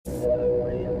Flyover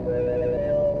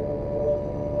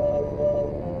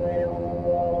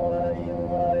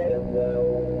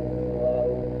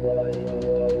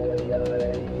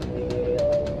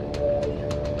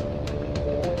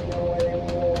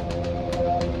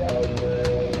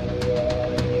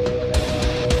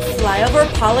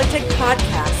Politic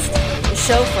Podcast, the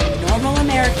show for normal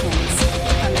Americans.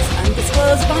 From this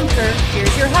undisclosed bunker,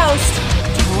 here's your host,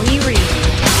 Tony Reed.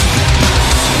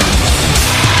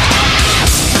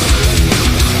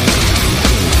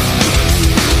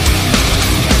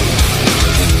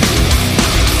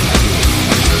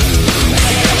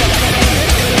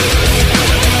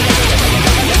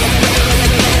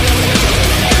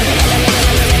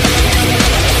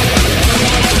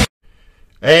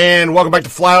 And welcome back to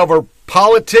Flyover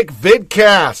Politic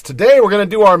Vidcast. Today we're going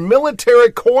to do our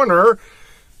military corner,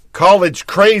 college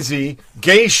crazy,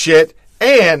 gay shit,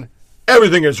 and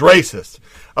everything is racist.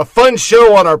 A fun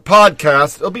show on our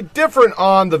podcast. It'll be different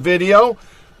on the video,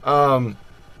 I'm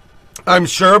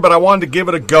sure, but I wanted to give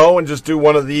it a go and just do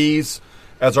one of these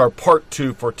as our part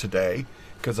 2 for today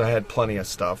because I had plenty of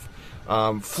stuff.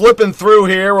 Flipping through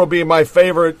here will be my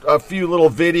favorite few little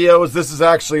videos. This is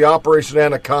actually Operation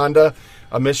Anaconda,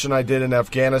 a mission I did in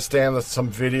Afghanistan. That's some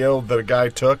video that a guy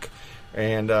took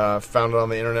and found it on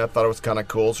the internet. Thought it was kind of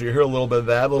cool. So you hear a little bit of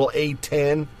that, a little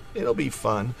A-10. It'll be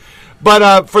fun.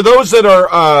 But for those that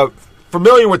are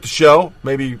familiar with the show,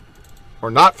 maybe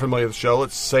or not familiar with the show,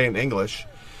 let's say in English,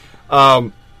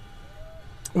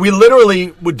 we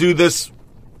literally would do this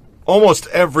almost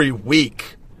every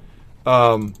week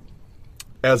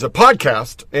as a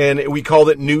podcast, and we called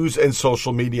it News and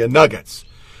Social Media Nuggets.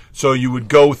 So you would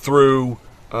go through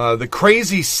the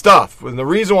crazy stuff. And the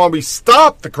reason why we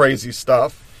stopped the crazy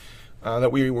stuff that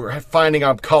we were finding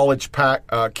on college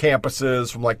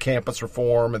campuses from like campus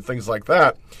reform and things like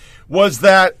that was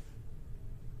that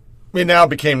it now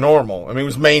became normal. I mean, it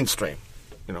was mainstream.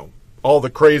 You know, all the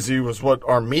crazy was what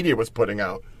our media was putting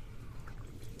out.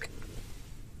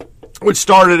 Which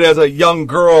started as a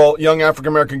young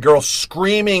African-American girl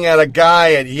screaming at a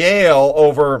guy at Yale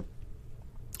over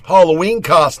Halloween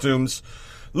costumes,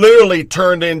 literally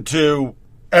turned into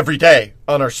every day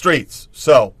on our streets.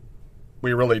 So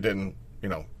we really didn't,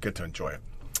 get to enjoy it.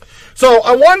 So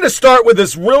I wanted to start with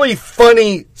this really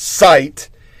funny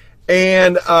site,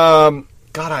 and God,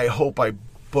 I hope I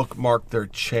bookmarked their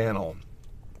channel.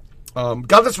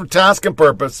 Got this for task and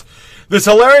purpose. This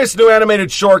hilarious new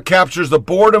animated short captures the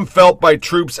boredom felt by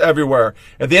troops everywhere.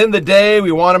 At the end of the day,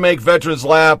 we want to make veterans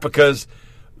laugh because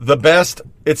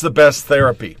it's the best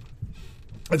therapy.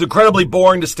 It's incredibly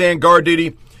boring to stand guard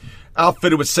duty,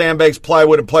 outfitted with sandbags,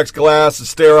 plywood, and plexiglass, and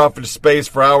stare off into space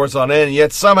for hours on end. And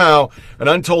yet somehow, an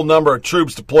untold number of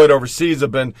troops deployed overseas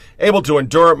have been able to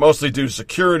endure it, mostly due to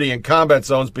security and combat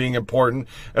zones being important,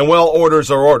 and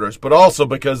orders are orders, but also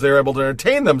because they're able to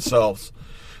entertain themselves.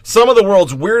 Some of the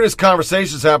world's weirdest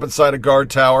conversations happen inside a guard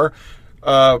tower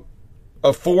of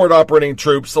forward operating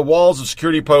troops. The walls of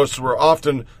security posts were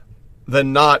often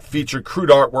than not feature crude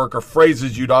artwork or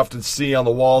phrases you'd often see on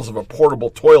the walls of a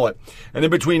portable toilet. And in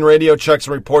between radio checks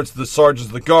and reports to the sergeants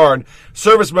of the guard,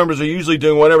 service members are usually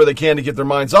doing whatever they can to get their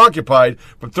minds occupied,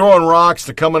 from throwing rocks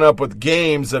to coming up with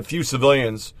games that few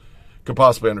civilians could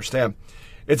possibly understand.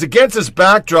 It's against this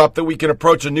backdrop that we can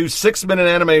approach a new 6-minute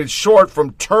animated short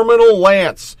from Terminal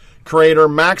Lance creator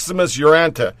Maximus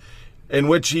Uranta, in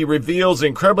which he reveals the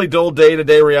incredibly dull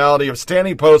day-to-day reality of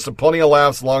standing posts and plenty of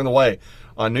laughs along the way.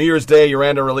 On New Year's Day,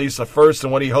 Uranda released the first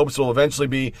in what he hopes will eventually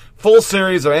be full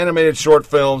series of animated short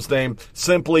films named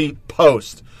Simply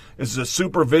Post. This is a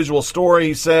super visual story,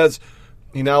 he says.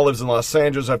 He now lives in Los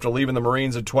Angeles after leaving the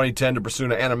Marines in 2010 to pursue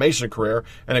an animation career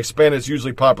and expand his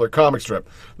hugely popular comic strip.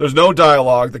 There's no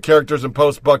dialogue. The characters in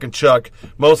Post, Buck, and Chuck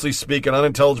mostly speak in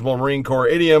unintelligible Marine Corps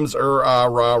idioms, rah,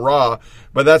 rah,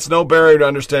 but that's no barrier to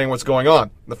understanding what's going on.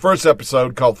 In the first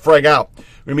episode, called Frag Out,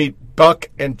 we meet Buck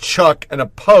and Chuck in a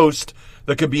post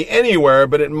that could be anywhere,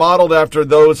 but it modeled after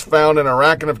those found in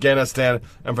Iraq and Afghanistan,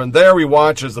 and from there we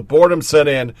watch as the boredom set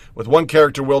in, with one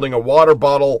character wielding a water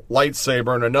bottle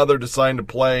lightsaber and another deciding to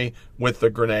play with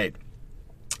the grenade.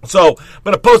 So I'm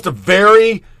going to post a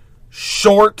very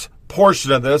short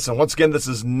portion of this, and once again, this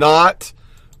is not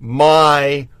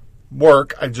my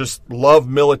work. I just love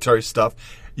military stuff.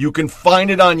 You can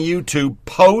find it on YouTube,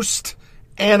 Post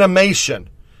Animation,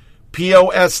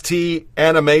 P-O-S-T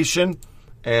Animation.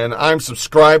 And I'm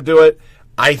subscribed to it.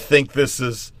 I think this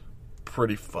is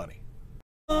pretty funny.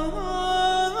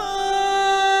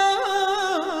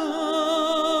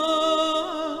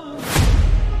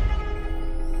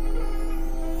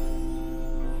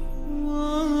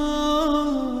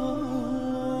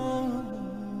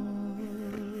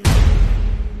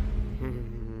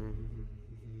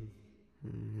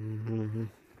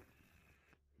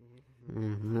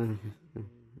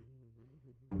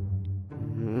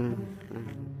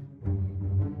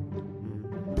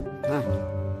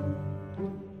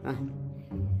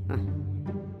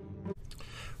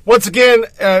 Once again,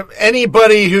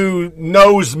 anybody who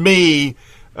knows me,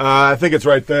 I think it's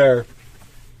right there.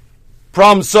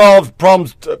 Problem solved, problem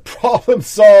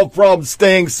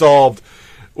staying solved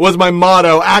was my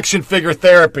motto, action figure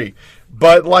therapy.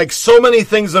 But like so many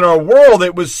things in our world,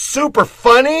 it was super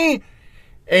funny,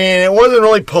 and it wasn't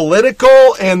really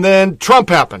political, and then Trump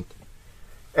happened.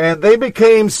 And they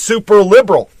became super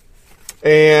liberal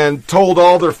and told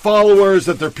all their followers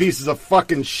that they're pieces of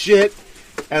fucking shit.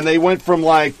 And they went from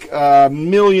like a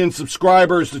million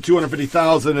subscribers to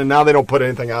 250,000, and now they don't put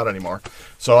anything out anymore.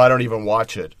 So I don't even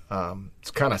watch it.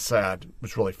 It's kind of sad.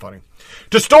 It's really funny.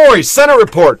 To stories, Senate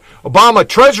report. Obama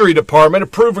Treasury Department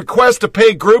approved request to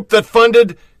pay group that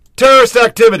funded terrorist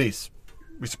activities.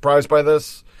 We surprised by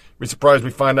this? We surprised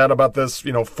we find out about this,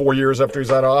 4 years after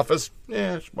he's out of office?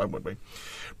 Yeah, why would we?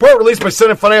 Report released by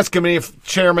Senate Finance Committee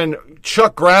Chairman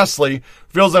Chuck Grassley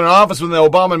reveals that an office within the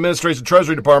Obama administration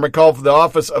Treasury Department called for the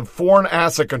Office of Foreign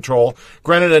Asset Control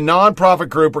granted a nonprofit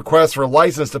group request for a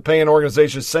license to pay an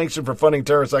organization sanctioned for funding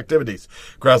terrorist activities.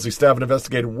 Grassley's staff had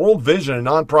investigated World Vision, a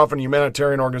nonprofit and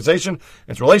humanitarian organization, and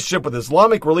its relationship with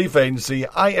Islamic Relief Agency,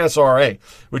 ISRA,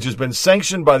 which has been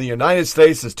sanctioned by the United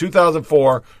States since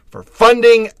 2004 for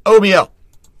funding OBL.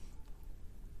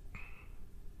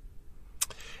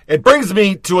 It brings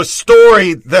me to a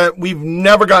story that we've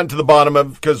never gotten to the bottom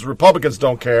of because Republicans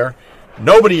don't care.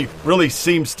 Nobody really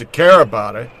seems to care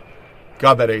about it.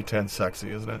 God, that A10's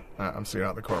sexy, isn't it? I'm seeing it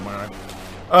out of the corner of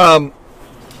my eye.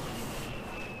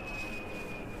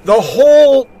 The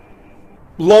whole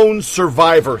lone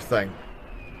survivor thing.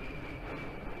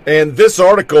 And this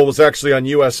article was actually on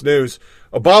U.S. News.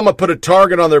 Obama put a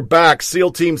target on their back,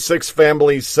 SEAL Team 6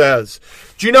 family says.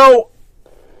 Do you know,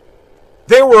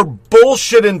 there were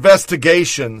bullshit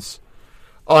investigations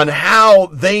on how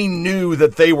they knew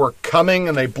that they were coming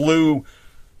and they blew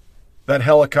that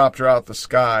helicopter out the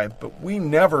sky, but we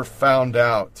never found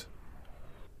out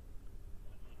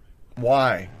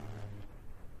why.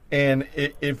 And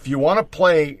if you want to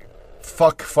play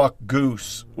fuck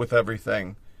goose with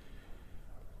everything,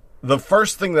 the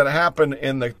first thing that happened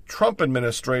in the Trump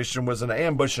administration was an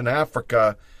ambush in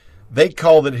Africa. They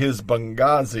called it his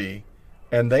Benghazi.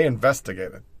 And they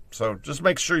investigated. So just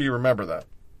make sure you remember that.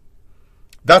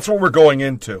 That's what we're going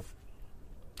into.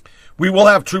 We will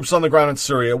have troops on the ground in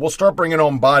Syria. We'll start bringing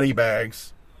home body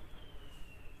bags.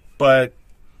 But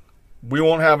we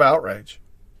won't have outrage.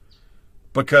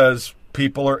 Because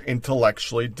people are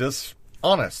intellectually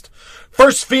dishonest.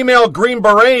 First female Green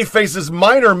Beret faces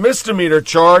minor misdemeanor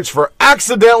charge for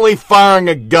accidentally firing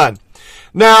a gun.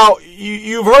 Now,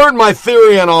 you've heard my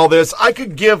theory on all this. I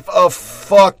could give a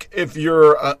fuck if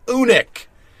you're a eunuch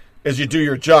as you do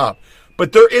your job.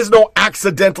 But there is no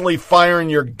accidentally firing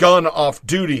your gun off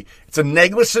duty. It's a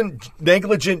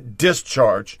negligent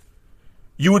discharge.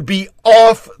 You would be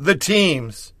off the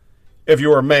teams if you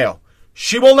were male.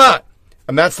 She will not.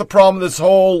 And that's the problem with this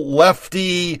whole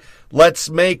lefty, let's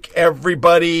make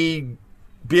everybody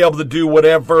be able to do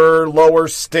whatever, lower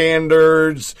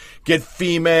standards, get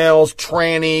females,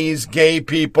 trannies, gay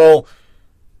people.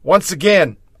 Once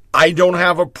again, I don't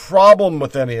have a problem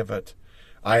with any of it.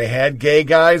 I had gay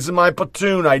guys in my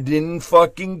platoon. I didn't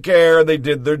fucking care. They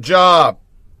did their job.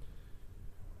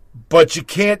 But you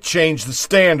can't change the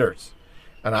standards.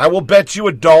 And I will bet you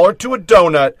 $1 to a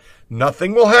donut,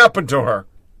 nothing will happen to her.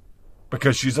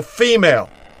 Because she's a female.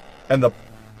 And the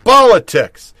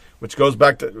politics, which goes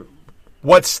back to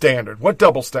what standard? What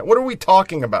double standard? What are we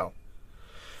talking about?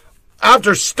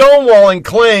 After stonewalling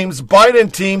claims,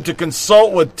 Biden team to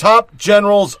consult with top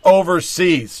generals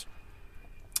overseas.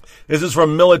 This is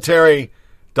from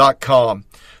military.com.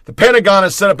 The Pentagon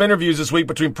has set up interviews this week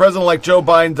between President-elect Joe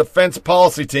Biden's defense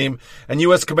policy team and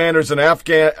U.S. commanders in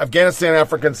Afghanistan,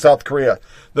 Africa, and South Korea.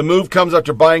 The move comes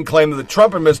after Biden claimed that the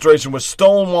Trump administration was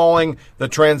stonewalling the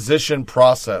transition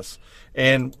process.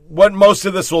 And what most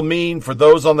of this will mean for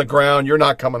those on the ground, you're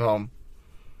not coming home.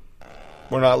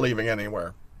 We're not leaving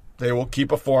anywhere. They will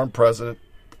keep a foreign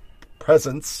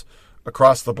presence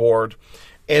across the board.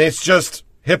 And it's just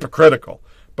hypocritical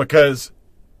because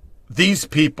these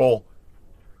people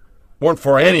weren't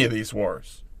for any of these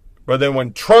wars. But then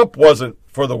when Trump wasn't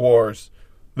for the wars,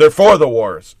 they're for the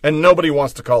wars. And nobody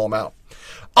wants to call them out.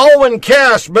 Alwyn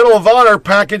Cash Medal of Honor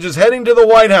package is heading to the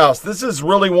White House. This is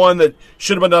really one that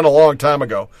should have been done a long time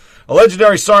ago. A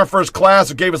legendary Sergeant First Class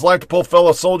who gave his life to pull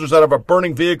fellow soldiers out of a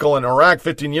burning vehicle in Iraq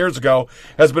 15 years ago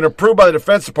has been approved by the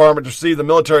Defense Department to receive the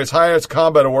military's highest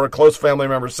combat award, a close family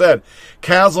member said.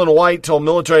 Caslin White told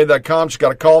military.com she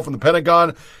got a call from the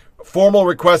Pentagon. A formal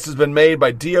request has been made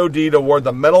by DOD to award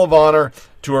the Medal of Honor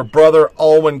to her brother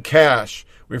Alwyn Cash.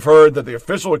 We've heard that the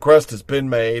official request has been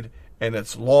made, and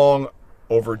it's long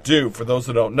overdue. For those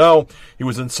who don't know, he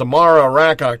was in Samarra,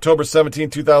 Iraq on October 17,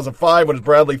 2005 when his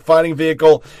Bradley fighting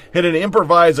vehicle hit an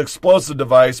improvised explosive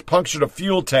device, punctured a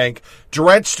fuel tank,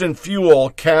 drenched in fuel.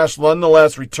 Cash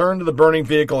nonetheless returned to the burning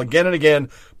vehicle again and again,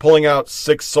 pulling out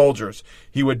 6 soldiers.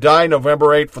 He would die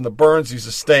November 8 from the burns he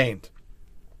sustained.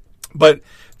 But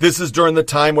this is during the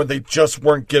time when they just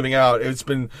weren't giving out. It's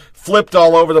been flipped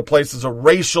all over the place as a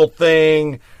racial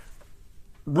thing.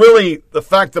 Really, the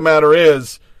fact of the matter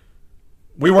is,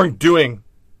 we weren't doing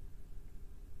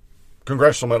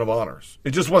Congressional Medal of Honors. It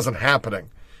just wasn't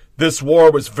happening. This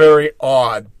war was very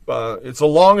odd. It's the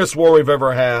longest war we've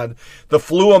ever had. The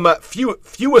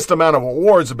fewest amount of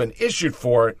awards have been issued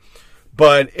for it.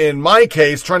 But in my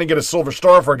case, trying to get a Silver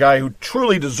Star for a guy who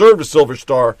truly deserved a Silver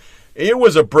Star, it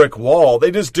was a brick wall.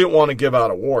 They just didn't want to give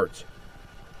out awards.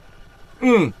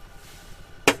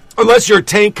 Unless you're a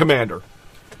tank commander.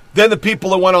 Then the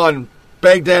people that went on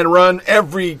Baghdad Run,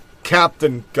 every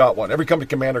captain got one. Every company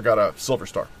commander got a Silver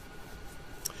Star.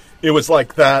 It was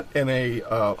like that in a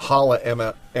Hala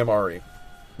MRE.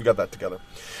 We got that together.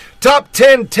 Top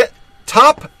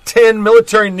 10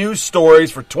 military news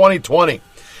stories for 2020.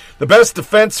 The best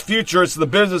defense futurists of the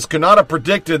business could not have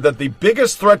predicted that the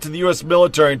biggest threat to the U.S.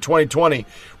 military in 2020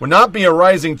 would not be a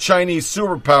rising Chinese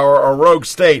superpower or rogue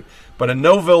state, but a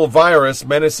novel virus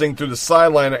menacing through the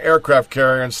sideline of aircraft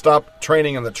carrier and stop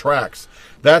training in the tracks.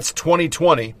 That's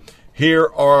 2020. Here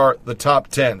are the top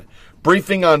 10.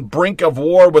 Briefing on brink of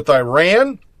war with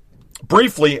Iran.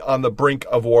 Briefly on the brink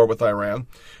of war with Iran.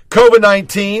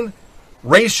 COVID-19.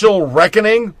 Racial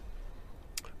reckoning.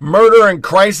 Murder and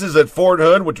crisis at Fort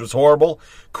Hood, which was horrible.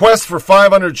 Quest for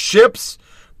 500 ships.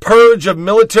 Purge of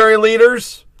military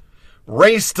leaders.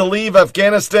 Race to leave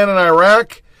Afghanistan and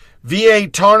Iraq. VA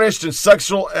tarnished and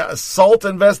sexual assault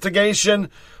investigation.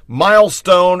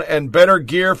 Milestone and better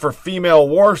gear for female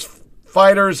war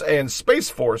fighters, and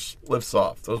Space Force lifts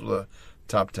off. Those were the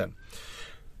top 10.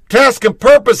 Task and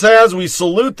purpose as we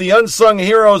salute the unsung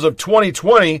heroes of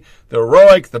 2020, the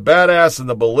heroic, the badass, and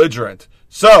the belligerent.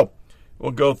 So,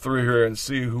 we'll go through here and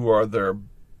see who are their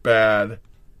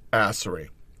badassery.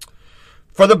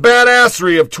 For the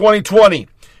badassery of 2020,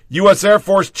 U.S. Air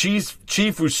Force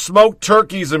chief who smoked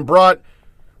turkeys and brought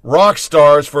rock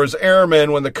stars for his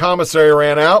airmen when the commissary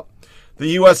ran out.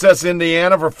 The USS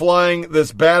Indiana for flying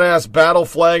this badass battle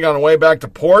flag on the way back to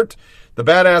port. The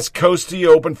badass Coastie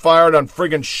opened fire on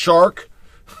friggin' Shark.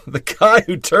 The guy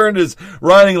who turned his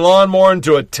riding lawnmower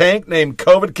into a tank named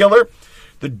COVID Killer.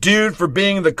 The dude for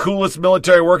being the coolest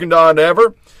military working dog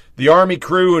ever. The Army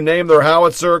crew who named their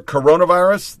howitzer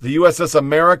Coronavirus. The USS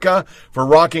America for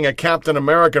rocking a Captain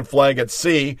American flag at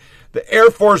sea. The Air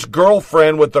Force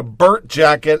girlfriend with the burnt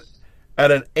jacket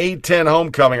at an A-10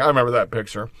 homecoming. I remember that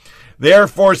picture. The Air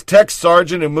Force tech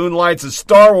sergeant who moonlights as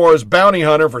Star Wars bounty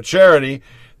hunter for charity.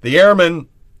 The airman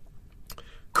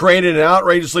created an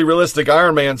outrageously realistic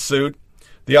Iron Man suit.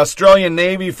 The Australian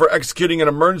Navy for executing an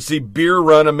emergency beer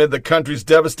run amid the country's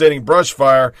devastating brush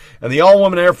fire. And the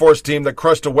all-woman Air Force team that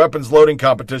crushed a weapons loading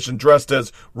competition dressed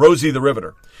as Rosie the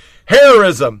Riveter.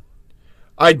 Heroism.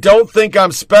 I don't think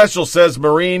I'm special, says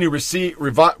Marine who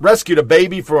rescued a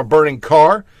baby from a burning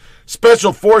car.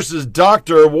 Special Forces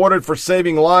doctor awarded for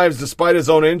saving lives despite his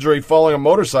own injury following a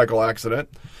motorcycle accident.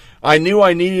 I knew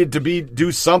I needed to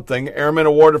do something. Airman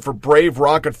awarded for brave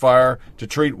rocket fire to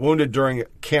treat wounded during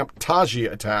Camp Taji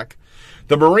attack.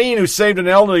 The Marine who saved an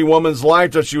elderly woman's life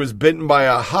after she was bitten by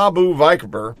a Habu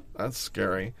viper. That's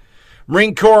scary.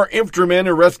 Marine Corps infantryman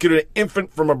who rescued an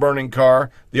infant from a burning car.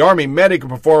 The Army medic who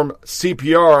performed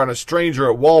CPR on a stranger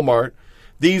at Walmart.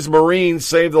 These Marines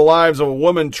saved the lives of a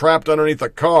woman trapped underneath a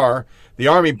car. The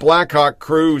Army Blackhawk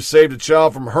crew who saved a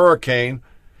child from hurricane.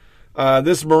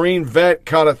 This Marine vet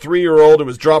caught a 3-year-old who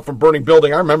was dropped from burning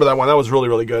building. I remember that one. That was really,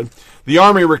 really good. The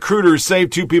Army recruiter who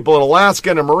saved 2 people in Alaska,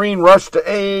 and a Marine rushed to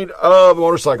aid of a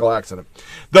motorcycle accident.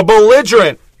 The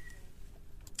belligerent.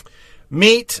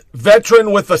 Meet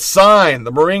veteran with a sign.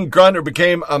 The Marine gunner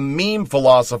became a meme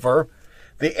philosopher.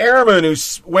 The airman who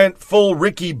went full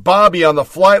Ricky Bobby on the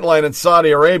flight line in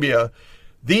Saudi Arabia.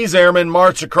 These airmen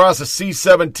marched across a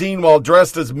C-17 while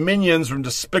dressed as minions from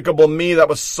Despicable Me. That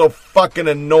was so fucking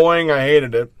annoying. I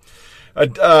hated it.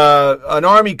 An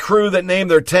Army crew that named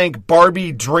their tank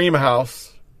Barbie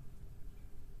Dreamhouse.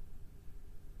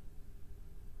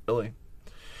 Really?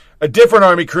 A different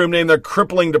Army crew named their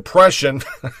Crippling Depression.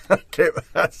 Okay,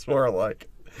 that's more like it.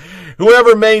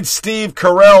 Whoever made Steve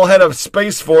Carell head of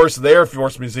Space Force, the Air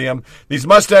Force Museum, these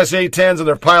mustache A-10s and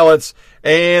their pilots,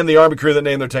 and the Army crew that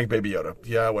named their tank Baby Yoda.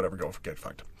 Yeah, whatever, go get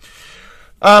fucked.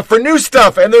 For new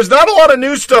stuff, and there's not a lot of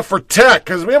new stuff for tech,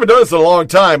 because we haven't done this in a long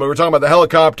time, but we're talking about the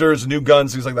helicopters, new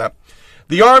guns, things like that.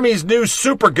 The Army's new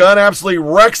super gun absolutely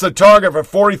wrecks a target for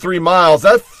 43 miles.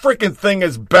 That freaking thing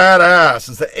is badass.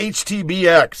 It's the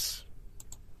HTBX.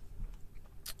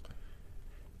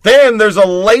 Then there's a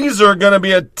laser going to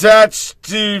be attached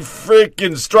to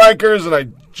freaking strikers, and I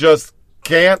just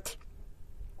can't.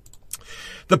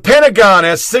 The Pentagon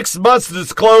has 6 months to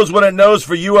disclose what it knows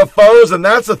for UFOs, and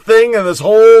that's a thing in this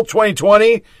whole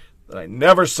 2020 that I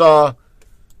never saw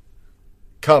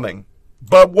coming.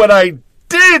 But what I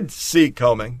did see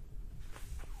coming,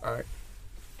 all right,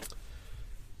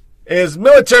 is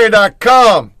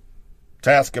military.com.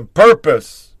 Task and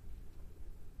purpose.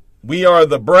 We are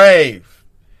the brave.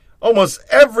 Almost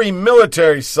every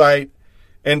military site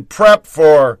in prep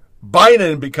for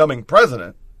Biden becoming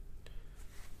president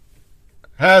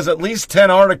has at least 10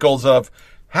 articles of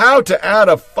how to add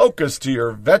a focus to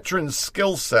your veteran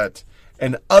skill set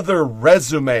and other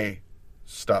resume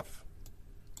stuff.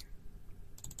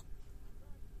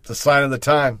 It's a sign of the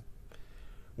time.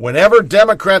 Whenever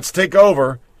Democrats take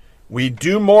over, we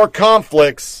do more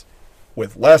conflicts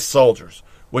with less soldiers.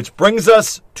 Which brings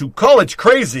us to college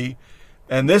crazy,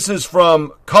 and this is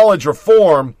from college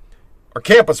reform, or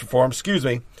campus reform, excuse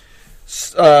me.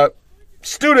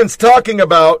 Students talking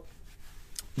about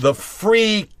the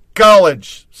free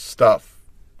college stuff.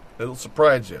 It'll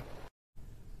surprise you.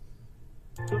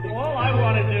 All I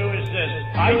want to do is this.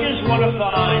 I just want to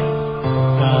find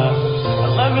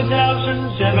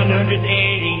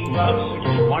 11,780 bucks, which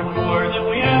is one more than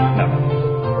we have.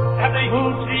 Have they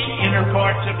moved the inner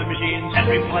parts of the machines and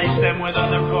replaced them with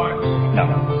other parts?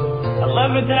 No.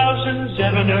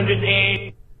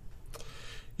 11,780.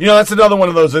 You know, that's another one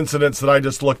of those incidents that I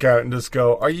just look at and just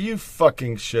go, are you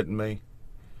fucking shitting me?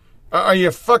 Are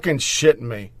you fucking shitting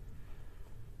me?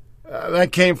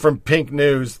 That came from Pink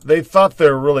News. They thought they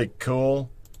were really cool,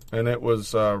 and it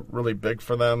was really big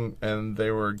for them, and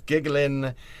they were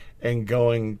giggling and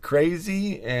going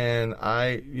crazy. And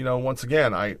I, you know, once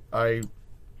again, I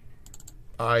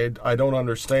don't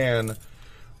understand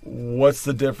what's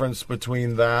the difference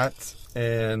between that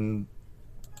and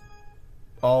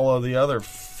all of the other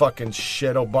fucking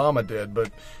shit Obama did.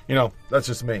 But you know, that's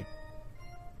just me.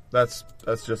 That's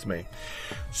just me.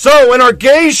 So, in our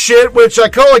gay shit, which I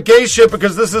call it gay shit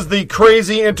because this is the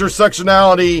crazy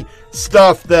intersectionality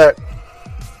stuff that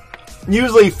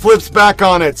usually flips back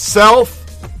on itself,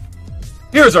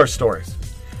 here's our stories.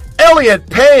 Elliot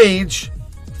Page,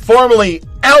 formerly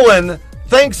Ellen,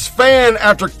 thanks fan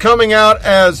after coming out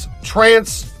as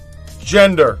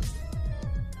transgender.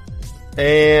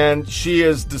 And she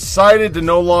has decided to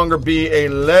no longer be a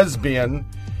lesbian.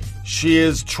 She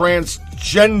is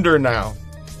transgender now,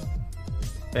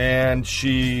 and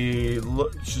she's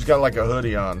got like a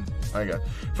hoodie on.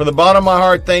 From the bottom of my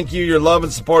heart, thank you. Your love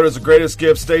and support is the greatest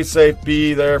gift. Stay safe.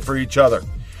 Be there for each other.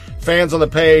 Fans on the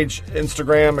page,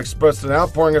 Instagram, expressed an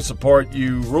outpouring of support.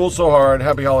 You rule so hard.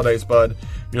 Happy holidays, bud.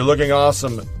 You're looking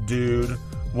awesome, dude.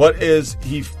 Why is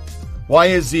he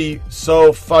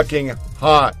so fucking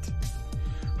hot?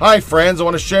 Hi, friends. I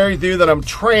want to share with you that I'm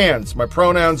trans. My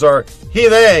pronouns are he,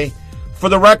 they. For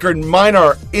the record, mine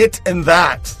are it and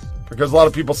that. Because a lot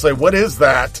of people say, what is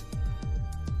that?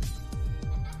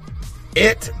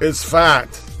 It is fat.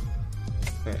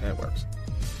 It works.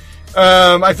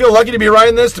 I feel lucky to be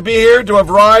writing this, to be here, to have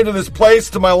arrived in this place,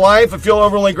 to my life. I feel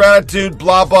overly gratitude,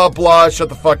 blah, blah, blah. Shut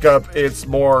the fuck up. It's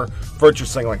more virtue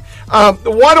signaling.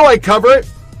 Why do I cover it?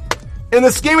 In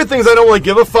the scheme of things, I don't really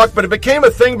give a fuck, but it became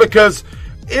a thing because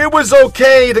it was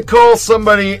okay to call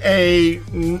somebody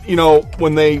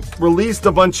when they released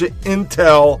a bunch of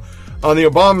intel on the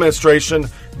Obama administration,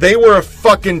 they were a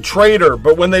fucking traitor.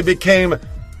 But when they became,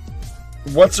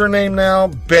 what's her name now?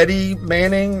 Betty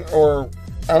Manning? Or,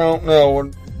 I don't know,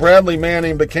 when Bradley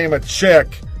Manning became a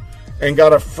chick and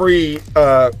got a free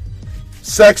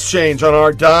sex change on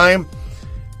our dime,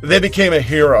 they became a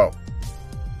hero.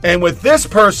 And with this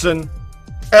person,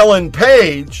 Ellen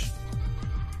Page,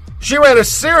 she ran a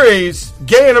series,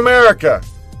 Gay in America,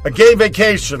 a gay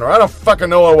vacation, or I don't fucking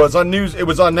know what it was, on news. It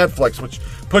was on Netflix, which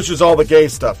pushes all the gay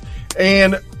stuff.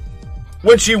 And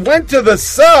when she went to the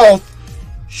South,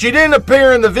 she didn't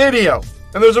appear in the video.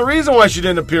 And there's a reason why she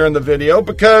didn't appear in the video,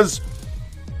 because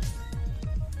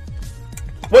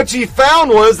what she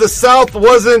found was the South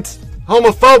wasn't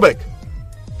homophobic.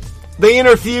 They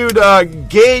interviewed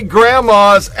gay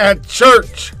grandmas at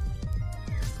church.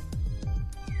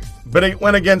 But it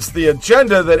went against the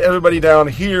agenda that everybody down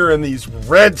here in these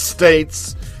red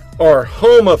states are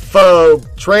homophobe,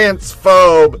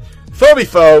 transphobe,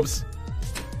 phobie-phobes.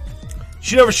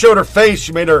 She never showed her face.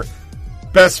 She made her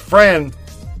best friend,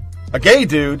 a gay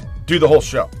dude, do the whole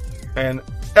show. And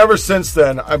ever since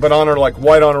then, I've been on her like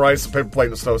white on rice, a paper plate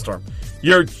in a snowstorm.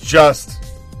 You're just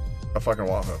a fucking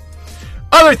wahoo.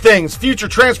 Other things, future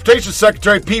Transportation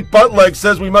Secretary Pete Buttigieg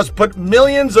says we must put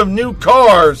millions of new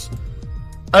cars,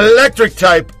 electric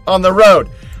type, on the road.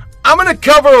 I'm going to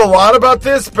cover a lot about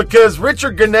this because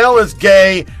Richard Grenell is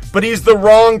gay, but he's the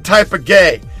wrong type of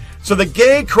gay. So the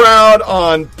gay crowd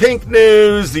on Pink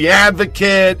News, The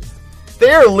Advocate,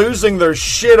 they're losing their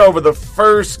shit over the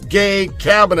first gay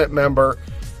cabinet member.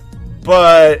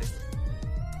 But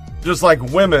just like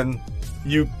women,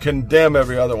 you condemn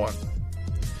every other one.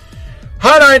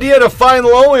 Hot idea to find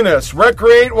loneliness.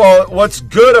 Recreate what's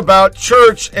good about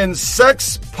church and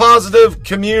sex-positive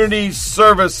community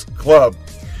service club.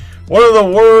 One of the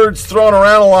words thrown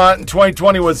around a lot in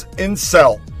 2020 was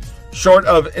incel, short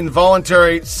of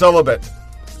involuntary celibate.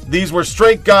 These were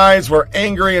straight guys who were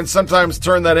angry and sometimes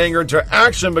turned that anger into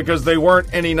action because they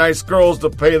weren't any nice girls to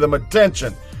pay them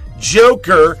attention.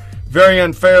 Joker, very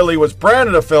unfairly, was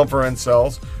branded a film for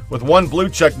incels, with one blue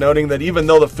check noting that even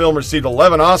though the film received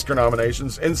 11 Oscar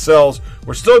nominations, incels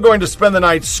were still going to spend the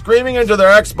night screaming into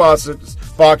their Xboxes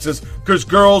because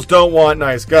girls don't want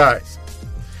nice guys.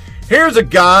 Here's a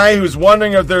guy who's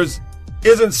wondering if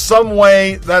isn't some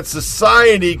way that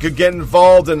society could get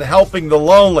involved in helping the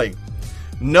lonely.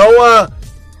 Noah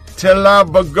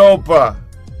Talabagopa.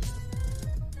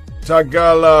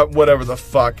 Tagala, whatever the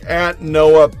fuck. At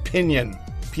Noah Pinion.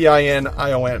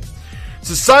 P-I-N-I-O-N.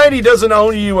 Society doesn't owe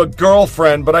you a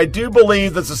girlfriend, but I do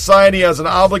believe that society has an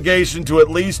obligation to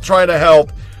at least try to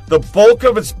help the bulk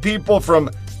of its people from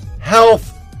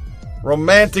health,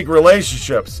 romantic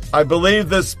relationships. I believe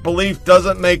this belief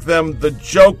doesn't make them the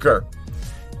Joker.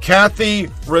 Kathy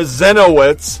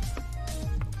Rosenowitz,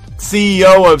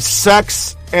 CEO of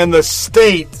Sex and the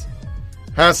State,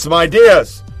 has some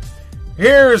ideas.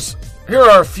 Here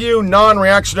are a few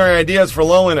non-reactionary ideas for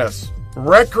loneliness.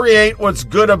 Recreate what's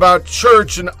good about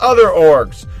church and other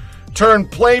orgs. Turn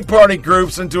play party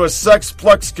groups into a sex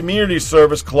plus community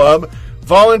service club.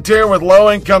 Volunteer with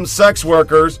low-income sex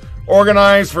workers.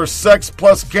 Organize for sex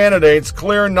plus candidates.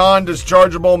 Clear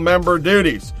non-dischargeable member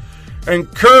duties.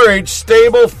 Encourage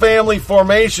stable family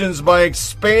formations by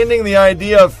expanding the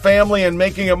idea of family and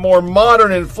making it more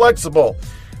modern and flexible.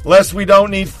 Lest we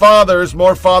don't need fathers.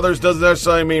 More fathers doesn't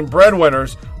necessarily mean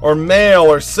breadwinners or male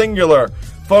or singular.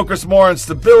 Focus more on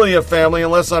stability of family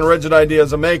and less on rigid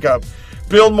ideas of makeup.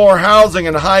 Build more housing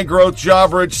in high-growth,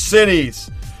 job-rich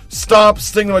cities. Stop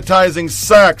stigmatizing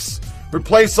sex.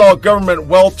 Replace all government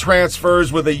wealth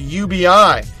transfers with a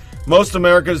UBI. Most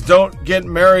Americans don't get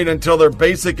married until their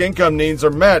basic income needs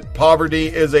are met. Poverty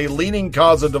is a leading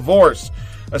cause of divorce.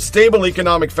 A stable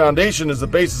economic foundation is the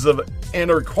basis of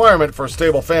and a requirement for a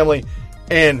stable family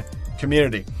and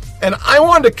community. And I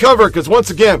wanted to cover, because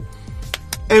once again,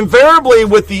 invariably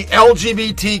with the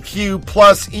LGBTQ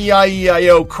plus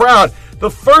EIEIO crowd,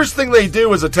 the first thing they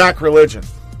do is attack religion.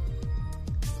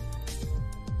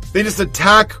 They just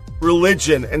attack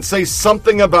religion and say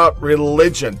something about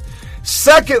religion.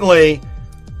 Secondly,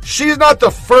 she's not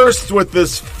the first with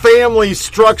this family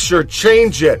structure,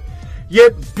 change it.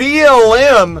 Yet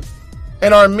BLM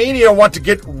and our media want to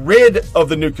get rid of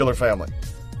the nuclear family.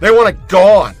 They want it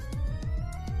gone.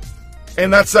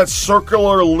 And that's that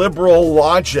circular liberal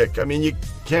logic. I mean, you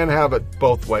can't have it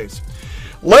both ways.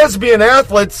 Lesbian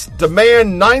athletes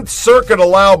demand Ninth Circuit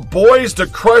allow boys to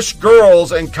crush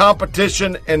girls in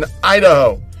competition in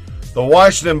Idaho. The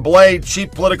Washington Blade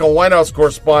chief political White House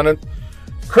correspondent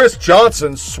Chris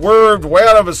Johnson swerved way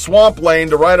out of his swamp lane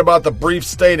to write about the brief,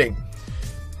 stating,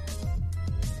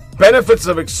 benefits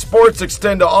of sports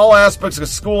extend to all aspects of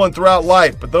school and throughout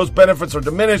life, but those benefits are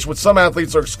diminished when some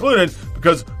athletes are excluded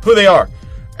because who they are.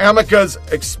 Amica's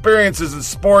experiences in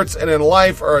sports and in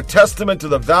life are a testament to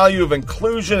the value of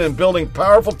inclusion in building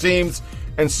powerful teams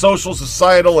and social,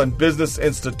 societal, and business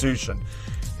institution.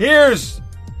 Here's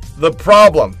the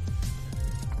problem.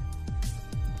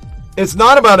 It's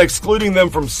not about excluding them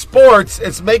from sports.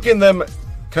 It's making them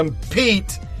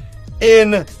compete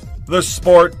in the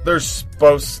sport they're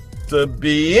supposed to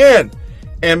be in.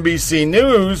 NBC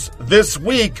News this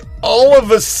week, all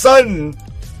of a sudden,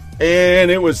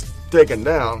 and it was taken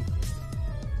down,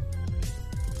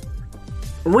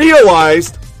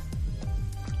 realized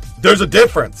there's a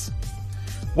difference.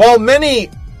 While many...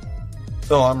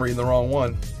 Oh, I'm reading the wrong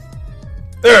one.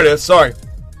 There it is, sorry.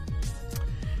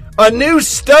 A new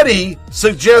study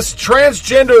suggests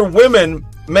transgender women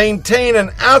maintain an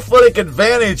athletic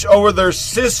advantage over their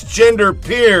cisgender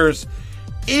peers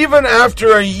even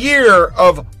after a year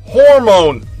of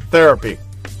hormone therapy.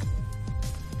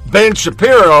 Ben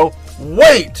Shapiro,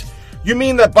 wait, you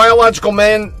mean that biological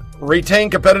men retain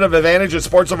competitive advantage in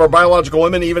sports over biological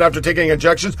women even after taking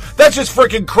injections. That's just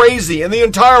freaking crazy. And the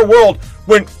entire world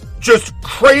went just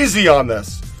crazy on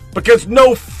this. Because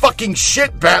no fucking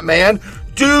shit, Batman.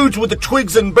 Dudes with the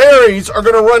twigs and berries are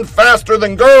going to run faster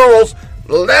than girls.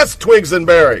 Less twigs and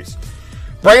berries.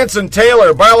 Branson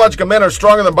Taylor, biological men are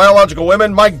stronger than biological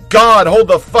women. My God, hold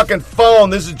the fucking phone.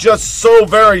 This is just so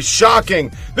very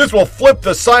shocking. This will flip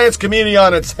the science community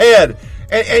on its head.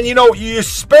 And you know, you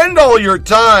spend all your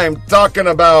time talking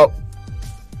about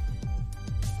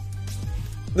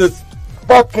this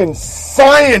fucking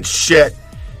science shit,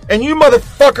 and you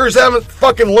motherfuckers haven't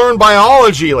fucking learned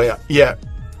biology yet.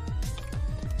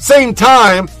 Same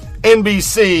time,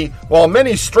 NBC, while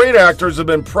many straight actors have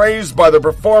been praised by their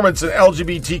performance in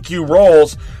LGBTQ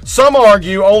roles, some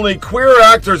argue only queer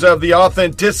actors have the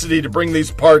authenticity to bring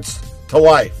these parts to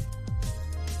life.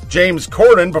 James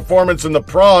Corden, performance in The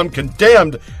Prom,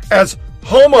 condemned as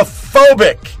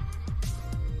homophobic.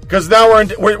 Because now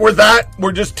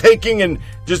we're just taking and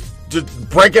just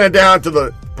breaking it down to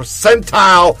the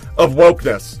percentile of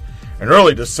wokeness. In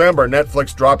early December,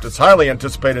 Netflix dropped its highly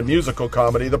anticipated musical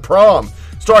comedy, The Prom,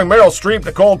 starring Meryl Streep,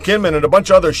 Nicole Kidman, and a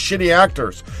bunch of other shitty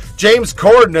actors. James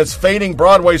Corden is fading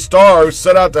Broadway star who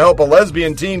set out to help a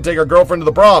lesbian teen take her girlfriend to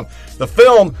the prom. The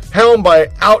film, helmed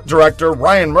by Out director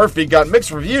Ryan Murphy, got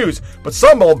mixed reviews, but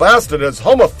some blasted it as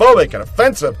homophobic and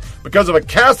offensive because of a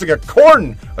casting of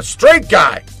Corden, a straight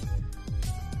guy,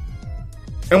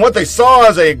 and what they saw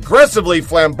as an aggressively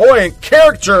flamboyant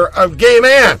caricature of gay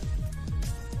man.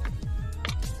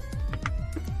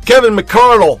 Kevin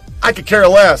McCardle, I could care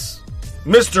less.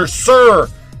 Mr. Sir,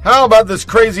 how about this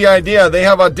crazy idea? They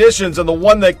have auditions and the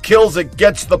one that kills it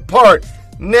gets the part.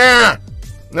 Nah.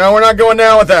 No, we're not going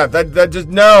down with that. That just,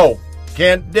 no.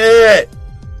 Can't do it.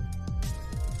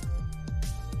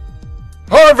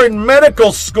 Harvard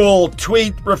Medical School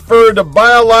tweet referred to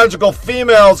biological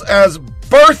females as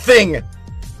birthing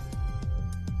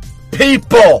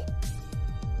people.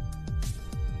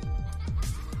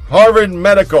 Harvard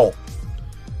Medical.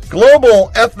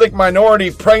 Global ethnic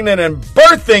minority pregnant and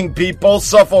birthing people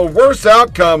suffer worse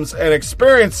outcomes and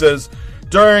experiences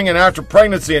during and after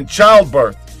pregnancy and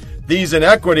childbirth. These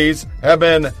inequities have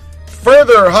been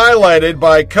further highlighted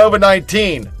by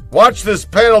COVID-19. Watch this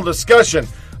panel discussion.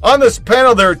 On this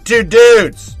panel, there are two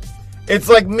dudes. It's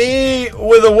like me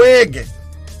with a wig.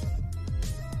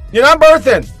 You're not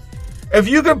birthing. If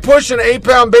you can push an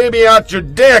 8-pound baby out your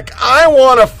dick, I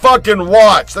want to fucking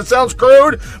watch. That sounds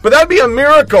crude, but that'd be a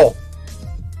miracle.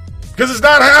 Because it's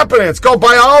not happening. It's called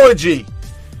biology.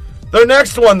 The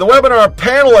next one, the webinar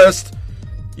panelists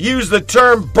use the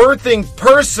term birthing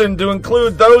person to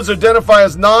include those who identify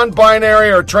as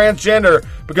non-binary or transgender,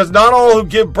 because not all who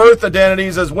give birth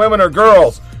identities as women or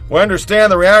girls. We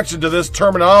understand the reaction to this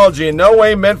terminology in no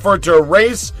way meant for it to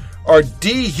erase or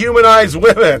dehumanize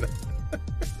women.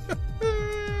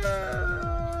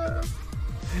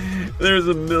 There's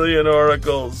a million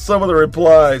articles. Some of the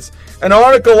replies. An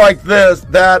article like this,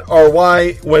 that, or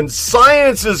why, when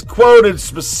science is quoted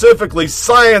specifically,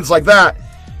 science like that,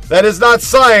 that is not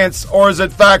science, or is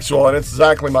it factual? And it's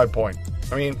exactly my point.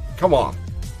 I mean, come on.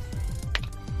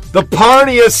 The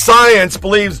party of science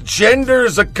believes gender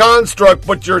is a construct,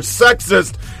 but you're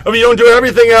sexist if you don't do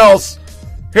everything else.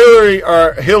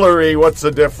 Hillary, what's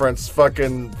the difference?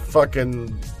 Fucking,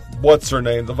 what's her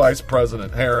name? The vice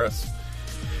president, Harris.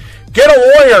 Get a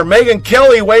lawyer. Megyn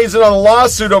Kelly weighs in on a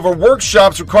lawsuit over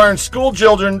workshops requiring school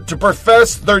children to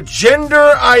profess their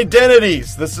gender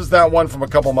identities. This is that one from a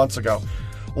couple months ago.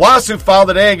 Lawsuit filed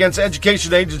today against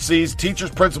education agencies, teachers,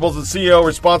 principals, and CEO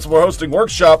responsible for hosting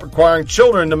workshop requiring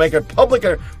children to make a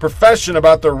public profession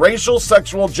about their racial,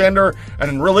 sexual, gender,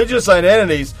 and religious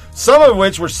identities, some of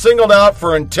which were singled out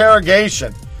for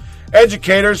interrogation.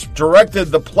 Educators directed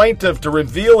the plaintiff to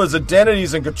reveal his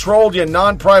identities in controlled yet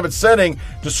non-private setting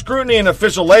to scrutiny and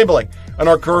official labeling, and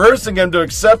are coercing him to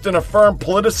accept and affirm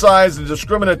politicized and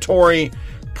discriminatory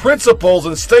principles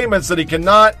and statements that he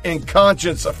cannot in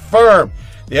conscience affirm.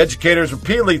 The educators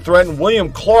repeatedly threatened William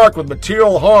Clark with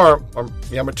material harm,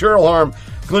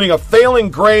 including a failing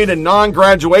grade and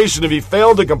non-graduation if he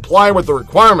failed to comply with the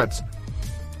requirements.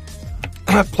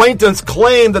 Plaintiffs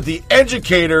claim that the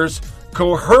educators'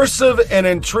 coercive and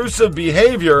intrusive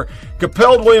behavior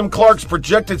compelled William Clark's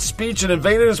projected speech and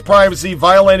invaded his privacy,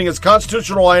 violating his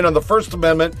constitutional right on the First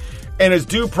Amendment and his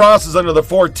due process under the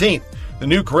 14th. The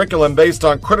new curriculum, based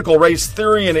on critical race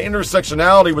theory and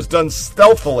intersectionality, was done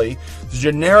stealthily. The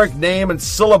generic name and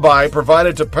syllabi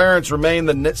provided to parents remain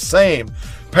the same.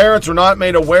 Parents were not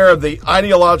made aware of the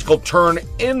ideological turn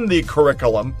in the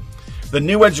curriculum. The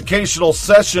new educational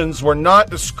sessions were not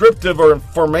descriptive or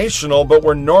informational, but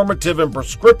were normative and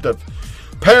prescriptive.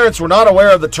 Parents were not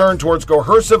aware of the turn towards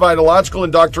coercive ideological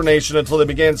indoctrination until they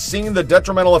began seeing the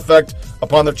detrimental effect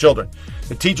upon their children.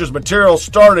 The teachers' material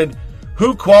started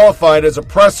who qualified as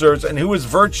oppressors and who, as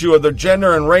virtue of their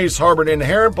gender and race, harbored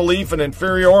inherent belief in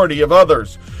inferiority of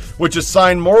others, which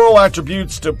assigned moral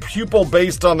attributes to pupil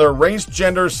based on their race,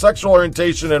 gender, sexual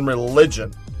orientation, and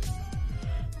religion.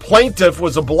 Plaintiff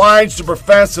was obliged to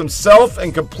profess himself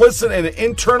and complicit in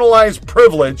internalized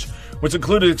privilege, which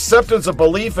included acceptance of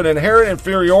belief in inherent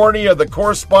inferiority of the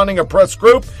corresponding oppressed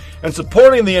group and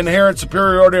supporting the inherent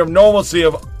superiority of normalcy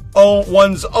of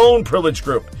one's own privileged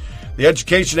group. The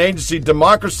education agency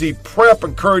Democracy Prep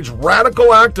encouraged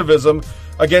radical activism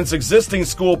against existing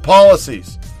school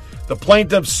policies. The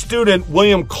plaintiff's student,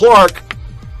 William Clark,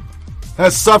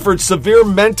 has suffered severe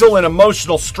mental and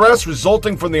emotional stress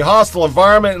resulting from the hostile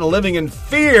environment and living in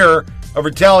fear of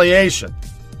retaliation.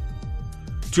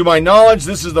 To my knowledge,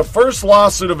 this is the first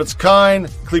lawsuit of its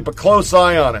kind. Keep a close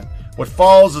eye on it. What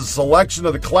follows is a selection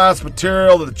of the class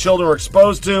material that the children were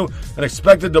exposed to and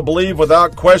expected to believe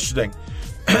without questioning.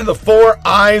 The 4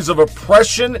 I's of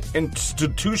oppression: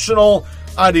 institutional,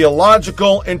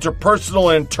 ideological,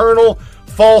 interpersonal, and internal.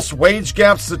 False wage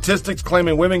gap statistics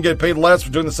claiming women get paid less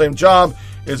for doing the same job.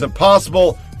 It is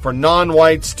impossible for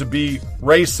non-whites to be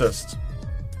racist.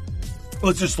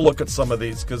 Let's just look at some of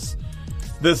these, because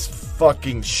this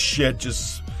fucking shit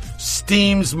just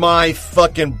steams my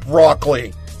fucking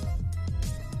broccoli.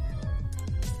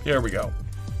 Here we go.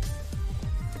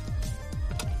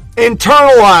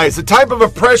 Internalize. The type of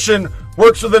oppression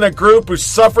works within a group who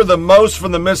suffer the most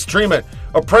from the mistreatment.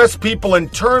 Oppressed people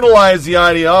internalize the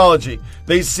ideology.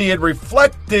 They see it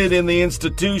reflected in the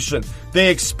institution. They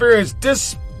experience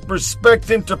disrespect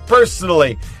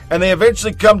interpersonally, and they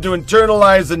eventually come to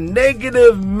internalize a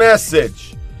negative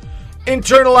message.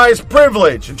 Internalized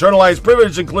privilege. Internalized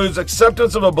privilege includes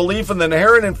acceptance of a belief in the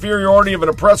inherent inferiority of an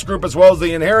oppressed group as well as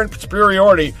the inherent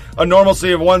superiority or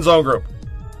normalcy of one's own group.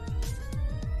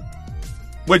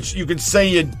 Which you can say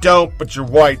you don't, but you're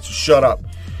white, so shut up.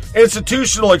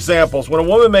 Institutional examples. When a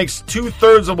woman makes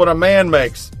 2/3 of what a man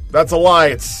makes, that's a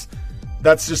lie.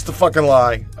 That's just a fucking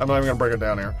lie. I'm not even going to break it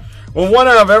down here. When 1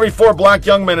 out of every 4 black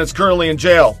young men is currently in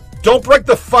jail, don't break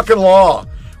the fucking law.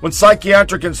 When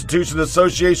psychiatric institutions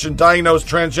association diagnose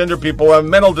transgender people who have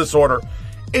mental disorder,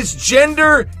 it's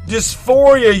gender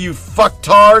dysphoria, you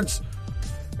fucktards.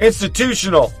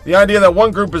 Institutional. The idea that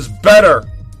one group is better.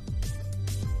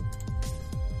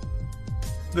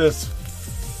 This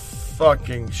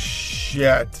fucking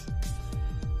shit.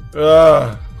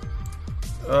 Let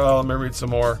me read some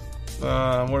more. What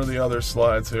are the other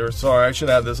slides here? Sorry, I should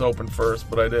have this open first,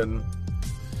 but I didn't.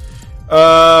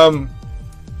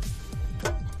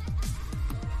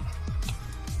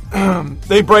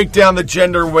 They break down the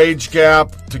gender wage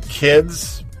gap to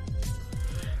kids.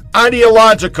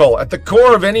 Ideological. At the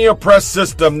core of any oppressed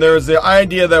system, there is the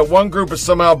idea that one group is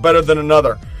somehow better than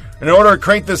another. In order to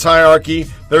create this hierarchy,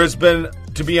 there has been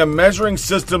to be a measuring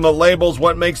system that labels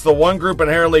what makes the one group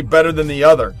inherently better than the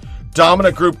other.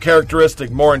 Dominant group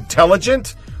characteristic: more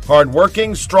intelligent,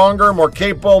 hardworking, stronger, more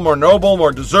capable, more noble,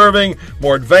 more deserving,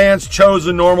 more advanced,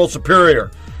 chosen, normal,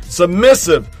 superior.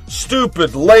 Submissive,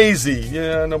 stupid, lazy.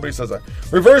 Yeah, nobody says that.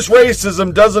 Reverse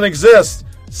racism doesn't exist.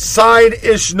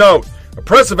 Side-ish note.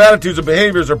 Oppressive attitudes and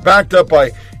behaviors are backed up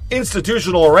by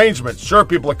institutional arrangements. Sure,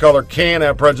 people of color can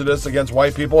have prejudice against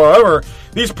white people. However,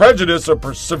 these prejudices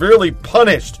are severely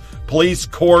punished. Police,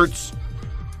 courts,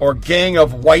 or gang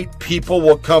of white people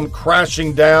will come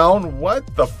crashing down. What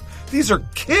the? These are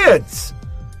kids.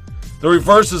 The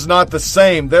reverse is not the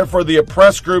same. Therefore, the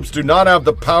oppressed groups do not have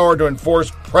the power to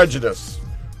enforce prejudice.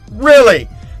 Really?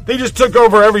 They just took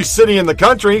over every city in the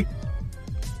country.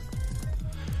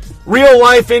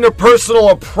 Real-life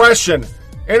interpersonal oppression.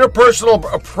 Interpersonal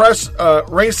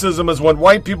racism is what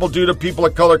white people do to people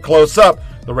of color close up.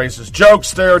 The racist jokes,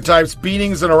 stereotypes,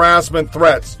 beatings, and harassment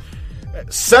threats.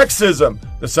 Sexism,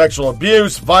 the sexual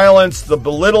abuse, violence, the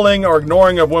belittling or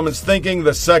ignoring of women's thinking,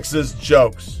 the sexist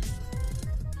jokes.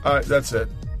 That's it.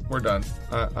 We're done.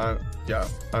 I'm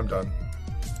done.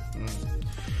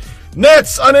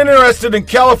 Nets uninterested in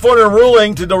California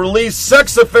ruling to release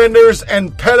sex offenders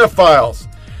and pedophiles.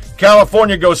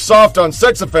 California goes soft on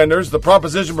sex offenders. The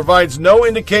proposition provides no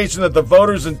indication that the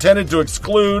voters intended to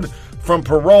exclude from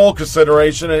parole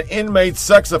consideration an inmate's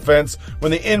sex offense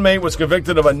when the inmate was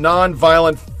convicted of a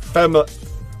non-violent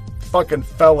fucking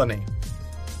felony.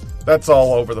 That's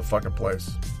all over the fucking place.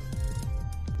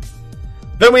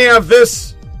 Then we have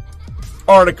this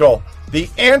article. The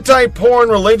anti-porn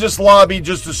religious lobby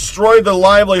just destroyed the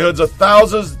livelihoods of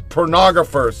thousands of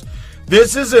pornographers.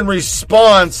 This is in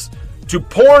response to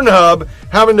Pornhub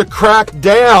having to crack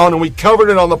down, and we covered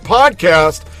it on the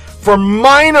podcast, for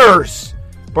minors.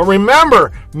 But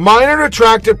remember, minor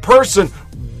attracted person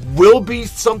will be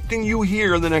something you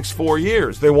hear in the next 4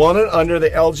 years. They want it under the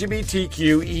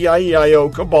LGBTQ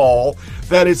EIEIO cabal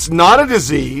that it's not a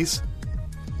disease.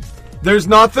 There's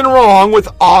nothing wrong with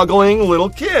ogling little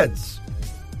kids.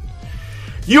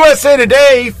 USA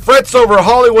Today frets over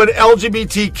Hollywood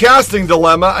LGBT casting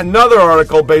dilemma, another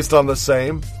article based on the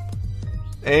same.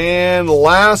 And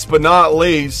last but not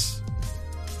least,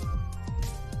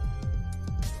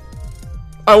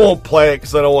 I won't play it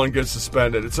because I don't want to get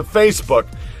suspended. It's a Facebook.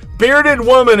 Bearded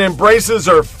woman embraces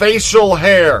her facial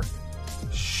hair.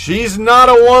 She's not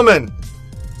a woman.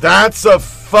 That's a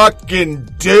fucking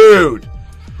dude.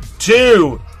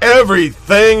 2,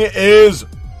 everything is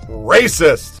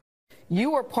racist.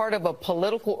 You were part of a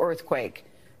political earthquake.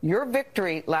 Your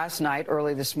victory last night,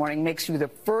 early this morning, makes you the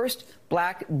first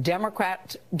black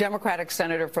Democratic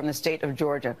senator from the state of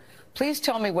Georgia. Please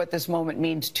tell me what this moment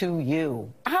means to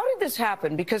you. How did this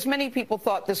happen? Because many people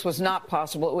thought this was not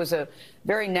possible. It was a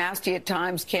very nasty at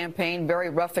times campaign, very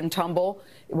rough and tumble.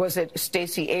 Was it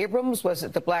Stacey Abrams? Was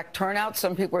it the black turnout?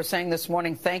 Some people are saying this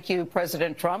morning, thank you,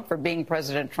 President Trump, for being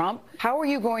President Trump. How are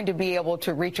you going to be able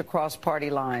to reach across party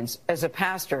lines as a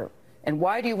pastor? And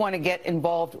why do you want to get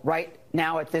involved right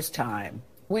now at this time?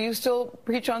 Will you still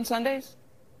preach on Sundays?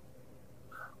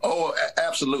 Oh,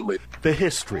 absolutely. The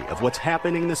history of what's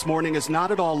happening this morning is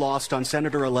not at all lost on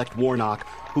Senator-elect Warnock,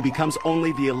 who becomes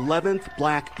only the 11th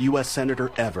black U.S.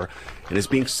 senator ever and is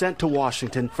being sent to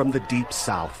Washington from the Deep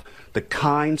South. The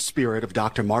kind spirit of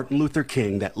Dr. Martin Luther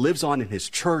King that lives on in his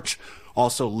church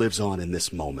also lives on in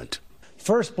this moment.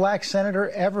 First black senator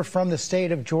ever from the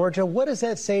state of Georgia. What does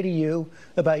that say to you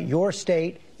about your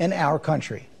state and our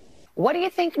country? What do you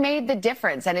think made the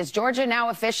difference? And is Georgia now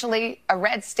officially a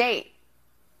red state?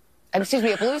 Excuse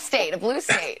me, a blue state.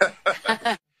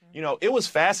 You know, it was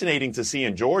fascinating to see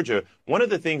in Georgia. One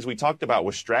of the things we talked about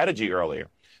was strategy earlier.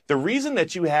 The reason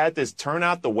that you had this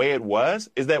turnout the way it was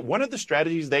is that one of the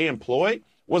strategies they employed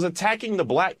was attacking the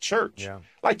black church. Yeah.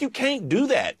 Like, you can't do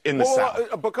that in the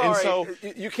South. Bakari,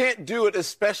 you can't do it,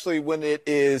 especially when it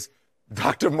is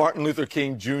Dr. Martin Luther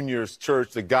King Jr.'s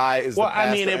church. The guy is the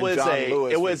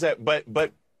pastor.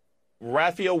 But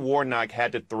Raphael Warnock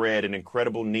had to thread an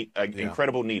incredible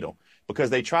needle because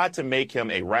they tried to make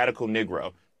him a radical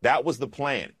Negro. That was the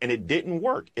plan, and it didn't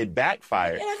work. It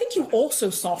backfired. And I think you also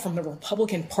saw from the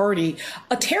Republican Party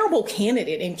a terrible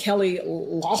candidate in Kelly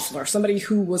Loeffler, somebody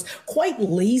who was quite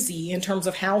lazy in terms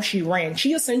of how she ran.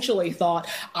 She essentially thought,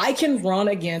 I can run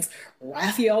against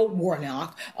Raphael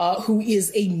Warnock, who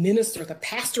is a minister, the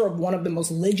pastor of one of the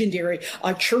most legendary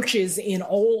churches in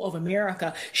all of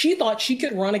America. She thought she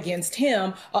could run against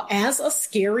him as a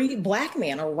scary black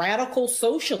man, a radical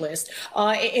socialist,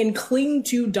 and cling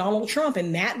to Donald Trump.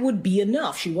 And that would be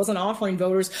enough. She wasn't offering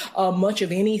voters much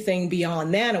of anything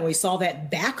beyond that. And we saw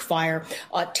that backfire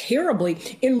terribly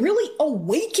and really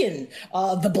awaken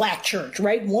the black church,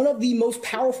 right? One of the most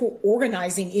powerful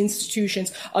organizing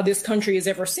institutions this country has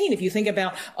ever seen. If you think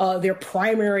about their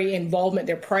primary involvement,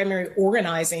 their primary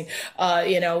organizing,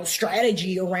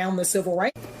 strategy around the civil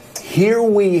rights. Here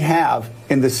we have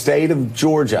in the state of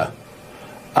Georgia,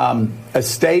 a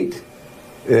state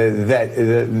that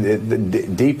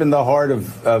deep in the heart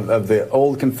of the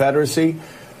old Confederacy,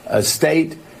 a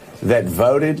state that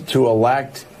voted to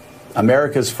elect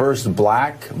America's first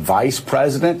black vice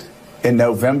president in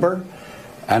November,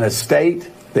 and a state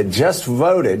that just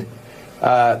voted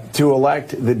to elect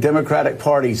the Democratic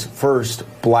Party's first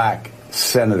black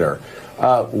senator.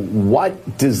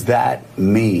 What does that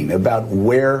mean about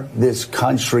where this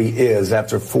country is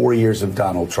after 4 years of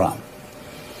Donald Trump?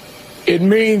 It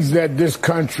means that this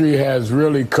country has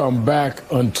really come back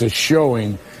unto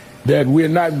showing that we're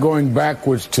not going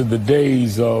backwards to the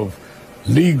days of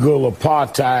legal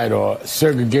apartheid or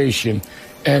segregation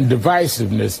and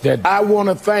divisiveness. That I want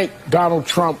to thank Donald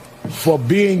Trump for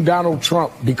being Donald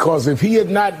Trump, because if he had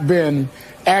not been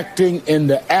acting in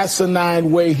the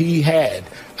asinine way he had,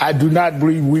 I do not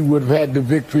believe we would have had the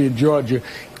victory in Georgia.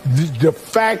 The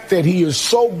fact that he is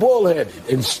so bullheaded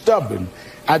and stubborn,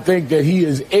 I think that he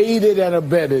has aided and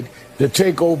abetted the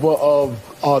takeover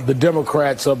of the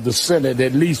Democrats of the Senate,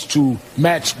 at least to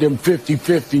match them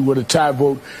 50-50 with a tie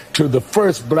vote to the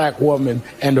first black woman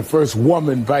and the first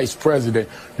woman vice president.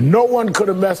 No one could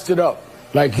have messed it up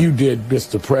like you did,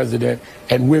 Mr. President,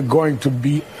 and we're going to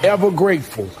be ever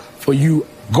grateful for you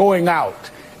going out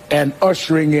and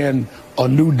ushering in a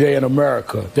new day in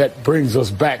America that brings us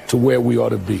back to where we ought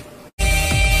to be.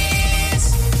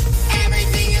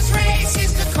 Everything is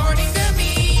racist according to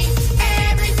me.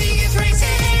 Everything is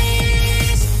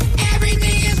racist.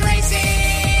 Everything is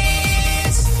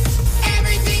racist.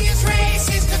 Everything is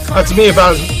racist. That's me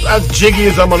about as jiggy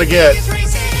as I'm going to get.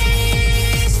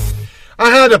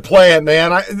 I had to play it,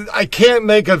 man. I can't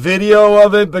make a video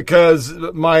of it because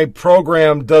my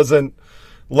program doesn't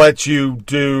let you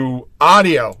do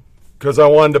audio, because I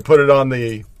wanted to put it on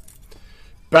the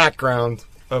background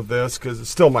of this because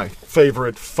it's still my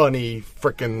favorite funny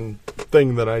frickin'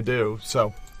 thing that I do.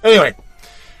 So anyway,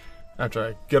 after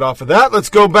I get off of that, let's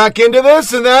go back into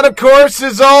this. And that, of course,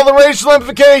 is all the racial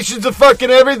implications of fucking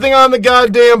everything on the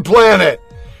goddamn planet.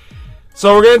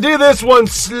 So we're going to do this one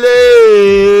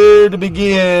slow to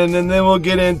begin, and then we'll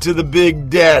get into the big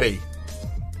daddy.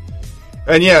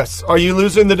 And yes, are you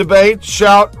losing the debate?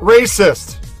 Shout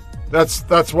racist.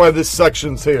 That's why this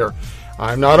section's here.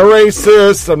 I'm not a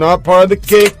racist. I'm not part of the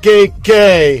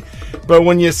KKK. But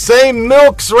when you say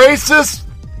milk's racist,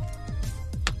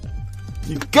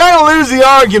 you gotta lose the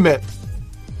argument.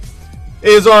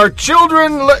 Is our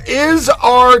children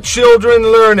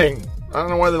learning? I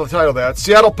don't know why they titled that.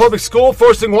 Seattle Public School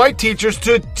forcing white teachers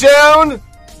to atone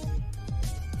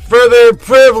for their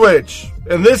privilege.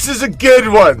 And this is a good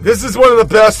one. This is one of the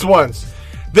best ones.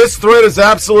 This thread is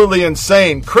absolutely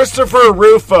insane. Christopher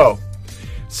Rufo.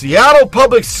 Seattle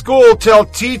Public School tell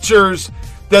teachers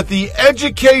that the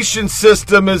education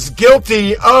system is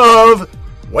guilty of,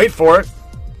 wait for it,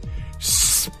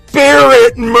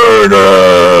 spirit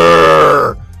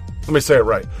murder. Let me say it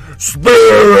right.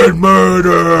 Spirit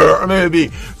murder. I mean, it'd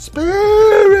be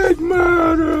spirit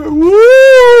murder.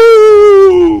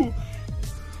 Woo!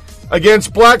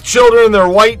 Against black children and their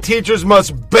white teachers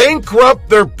must bankrupt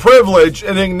their privilege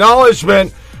in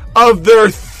acknowledgement of their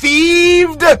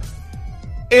thieved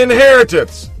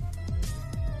inheritance.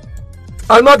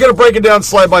 I'm not going to break it down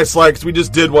slide by slide because we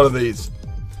just did one of these.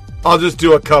 I'll just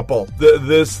do a couple.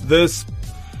 This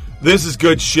is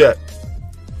good shit.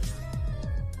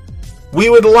 We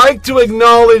would like to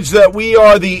acknowledge that we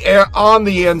are on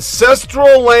the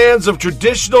ancestral lands of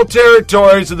traditional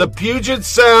territories of the Puget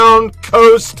Sound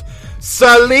Coast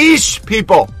Salish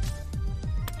people.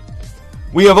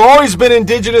 We have always been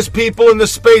indigenous people in the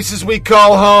spaces we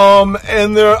call home,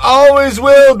 and there always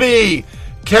will be.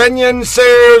 Kenyon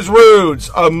Sayers Roods,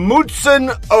 a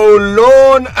Mutsun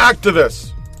Ohlone activist.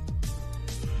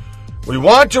 We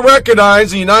want to recognize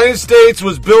the United States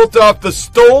was built off the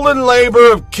stolen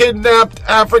labor of kidnapped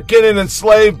African and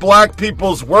enslaved black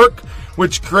people's work,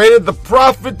 which created the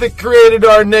profit that created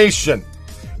our nation.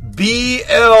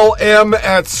 BLM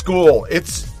at school.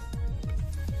 It's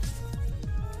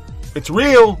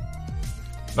real,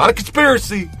 not a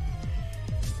conspiracy.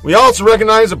 We also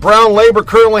recognize the brown labor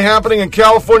currently happening in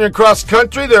California across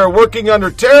country. They're working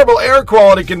under terrible air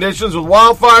quality conditions with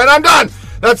wildfire. And I'm done.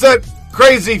 That's that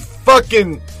crazy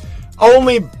fucking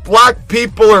only black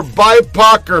people or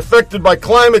BIPOC are affected by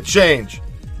climate change.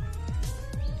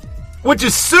 Which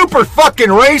is super fucking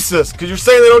racist because you're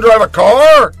saying they don't drive a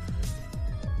car?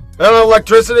 They don't have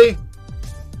electricity?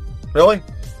 Really?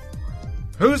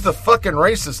 Who's the fucking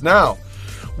racist now?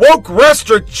 Woke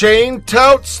restaurant chain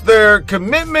touts their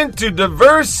commitment to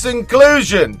diverse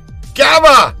inclusion.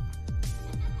 GABA!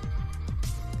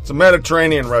 It's a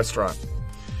Mediterranean restaurant.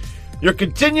 Your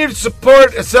continued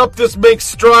support has helped us make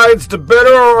strides to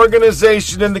better our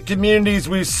organization and the communities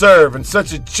we serve. In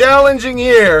such a challenging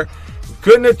year, we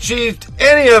couldn't have achieved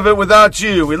any of it without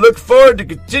you. We look forward to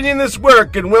continuing this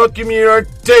work and welcome you to our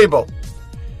table.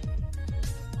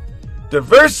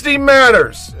 Diversity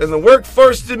matters in the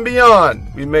workforce and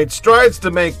beyond. We made strides to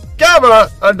make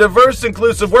GABA a diverse,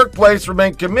 inclusive workplace.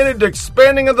 Remain committed to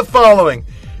expanding of the following: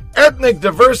 ethnic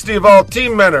diversity of all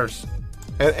team members.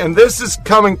 And this is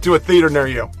coming to a theater near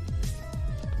you.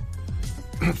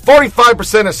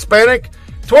 45% Hispanic,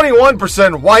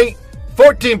 21% white,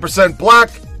 14% black,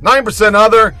 9%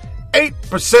 other,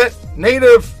 8%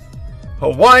 Native,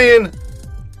 Hawaiian,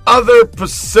 other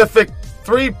Pacific,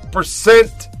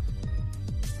 3%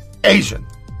 Asian.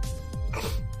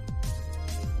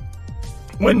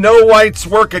 When no whites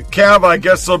work at CAV, I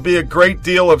guess there'll be a great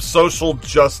deal of social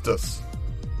justice.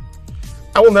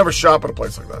 I will never shop at a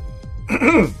place like that.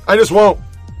 I just won't.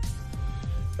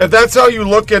 If that's how you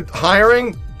look at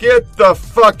hiring, get the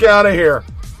fuck out of here.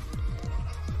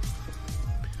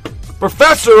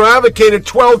 Professor who advocated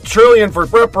 $12 trillion for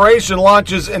reparation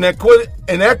launches an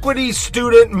equity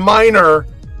student minor,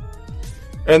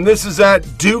 and this is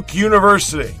at Duke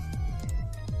University.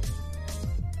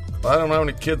 I don't have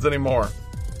any kids anymore.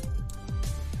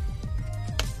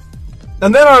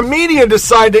 And then our media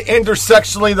decide to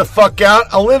intersectionally the fuck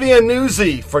out. Olivia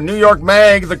Nuzzi for New York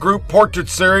Mag, the group portrait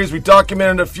series. We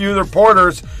documented a few of the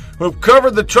reporters who've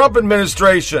covered the Trump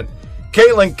administration.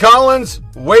 Caitlin Collins,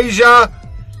 Weijia,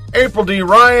 April D.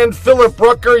 Ryan, Philip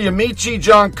Brooker, Yamichi,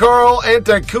 John Carl,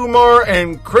 Ante Kumar,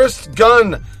 and Chris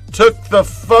Gunn took the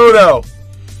photo.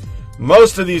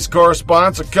 Most of these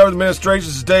correspondents have covered the administration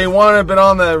since day one and have been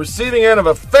on the receiving end of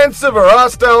offensive or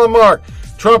hostile remark.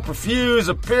 Trump refused,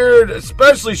 appeared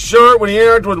especially short when he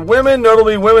interacted with women,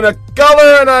 notably women of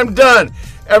color, and I'm done.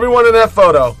 Everyone in that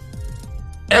photo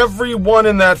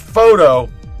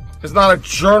is not a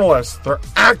journalist. They're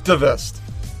activists.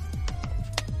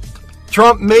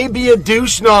 Trump may be a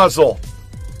douche nozzle,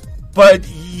 but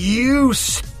you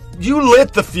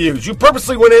lit the fuse. You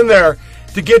purposely went in there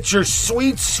to get your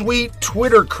sweet, sweet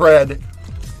Twitter cred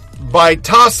by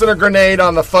tossing a grenade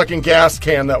on the fucking gas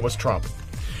can that was Trump.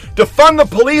 To fund the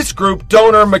police group,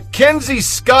 donor Mackenzie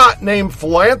Scott named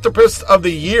Philanthropist of the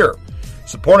Year.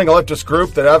 Supporting a leftist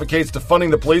group that advocates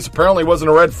defunding the police apparently wasn't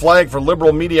a red flag for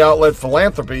liberal media outlet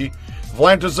Philanthropy.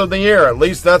 Philanthropist of the Year. At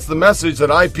least that's the message that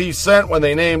IP sent when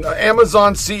they named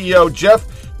Amazon CEO Jeff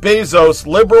Bezos'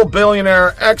 liberal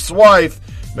billionaire ex-wife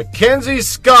Mackenzie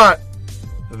Scott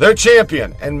their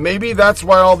champion. And maybe that's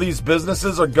why all these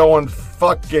businesses are going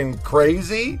fucking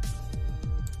crazy.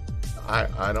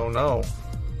 I don't know.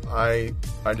 I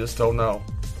just don't know.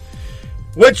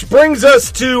 Which brings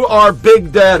us to our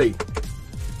big daddy,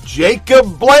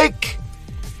 Jacob Blake.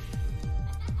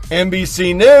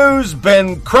 NBC News,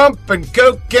 Ben Crump and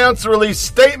Koch counsel released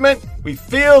statement. We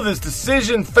feel this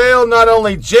decision failed not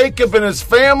only Jacob and his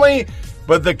family,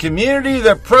 but the community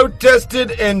that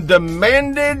protested and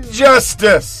demanded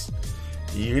justice.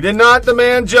 You did not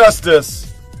demand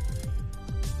justice.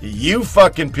 You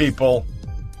fucking people.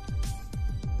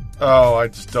 Oh, I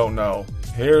just don't know.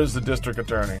 Here's the district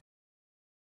attorney.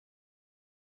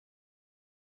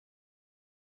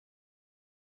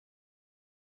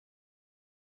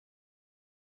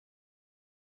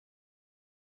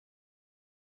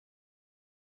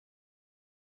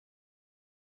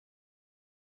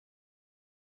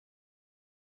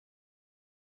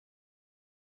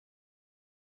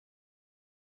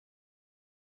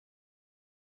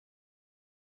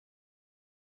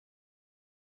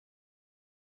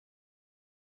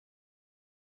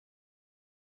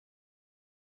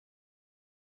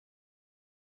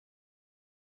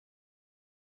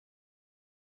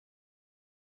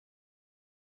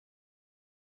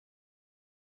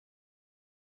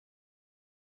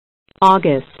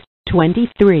 August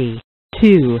 23,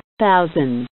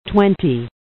 2020,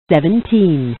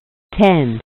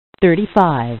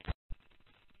 17:10:35.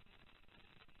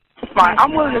 Fine.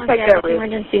 I'm willing to take that risk.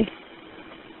 Emergency.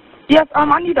 Yes,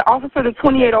 I need the officer to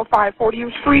 2805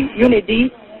 40th Street, Unit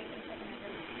D.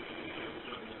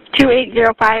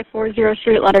 2805 40th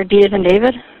Street, letter D as in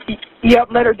David?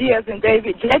 Yep, letter D as in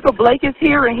David. Jacob Blake is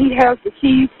here, and he has the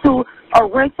keys to a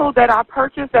rental that I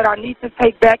purchased that I need to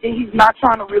take back, and he's not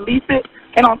trying to release it.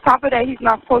 And on top of that, he's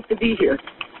not supposed to be here.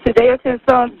 Today is his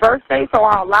son's birthday, so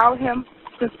I allowed him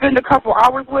to spend a couple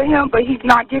hours with him, but he's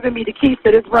not giving me the keys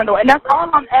to this rental. And that's all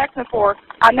I'm asking for.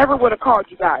 I never would have called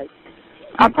you guys.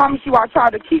 I promise you I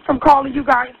tried to keep from calling you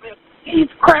guys. He's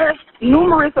crashed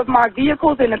numerous of my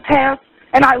vehicles in the past,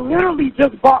 and I literally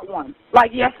just bought one,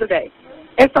 like yesterday.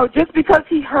 And so just because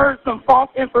he heard some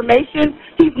false information,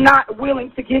 he's not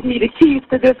willing to give me the keys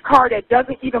to this car that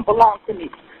doesn't even belong to me.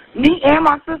 Me and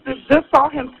my sisters just saw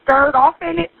him skirt off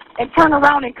in it and turn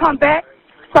around and come back.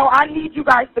 So I need you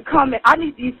guys to come and I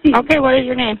need these keys. Okay, what is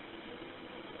your name?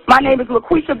 My name is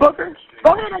LaQuisha Booker.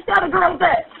 Go ahead and tell the girls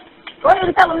that. Go ahead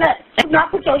and tell them that. Do not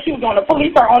put your shoes on. The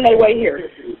police are on their way here.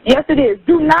 Yes, it is.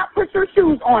 Do not put your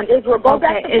shoes on, Israel. Go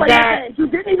back to play. You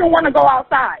didn't even want to go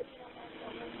outside.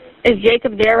 Is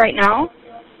Jacob there right now?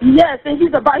 Yes, and he's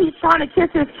trying to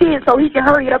kiss his kid so he can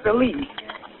hurry up and leave.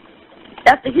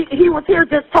 He was here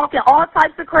just talking all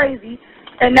types of crazy,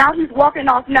 and now he's walking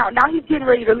off now. Now he's getting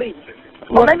ready to leave.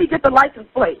 Well, let me get the license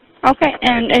plate. Okay,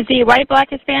 and is he white,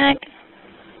 black, Hispanic?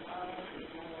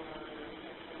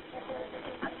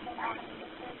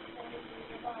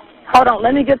 Hold on,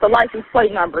 let me get the license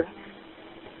plate number.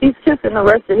 He's kissing the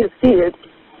rest of his kids.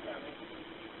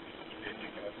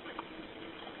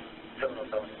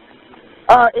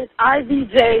 It's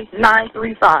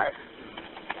IVJ935.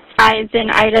 I as in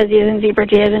Ida, Z as in Zebra,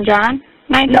 J as in John?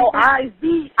 No,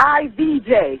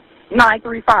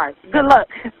 IVJ935. Good luck.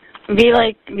 V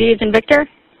as in Victor?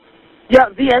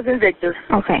 Yep, V as in Victor.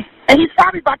 Okay. And he's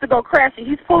probably about to go crashing.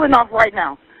 He's pulling off right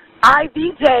now.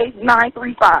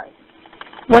 IVJ935.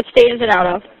 What state is it out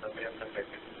of?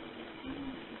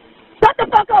 Shut the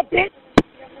fuck up, bitch.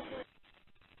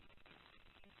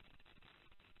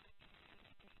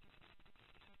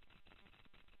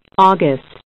 August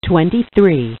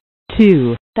 23,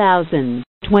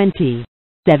 2020,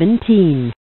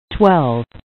 17,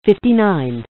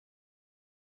 12:59.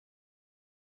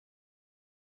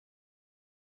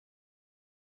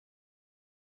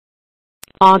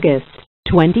 August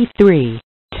 23,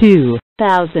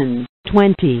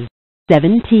 2020,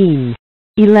 17,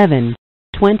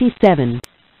 11:27.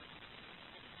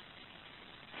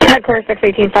 Headquarters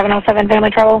 618-707, family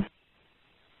trouble.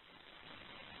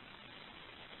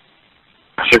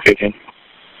 618.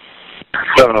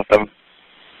 707.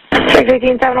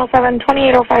 618-707,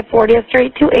 2805 40th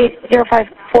Street,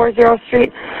 280540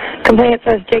 Street. Complainant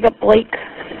says Jacob Blake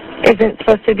isn't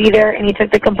supposed to be there, and he took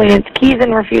the complainant's keys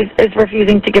and is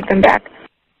refusing to give them back.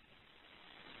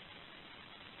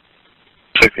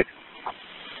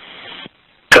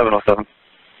 707.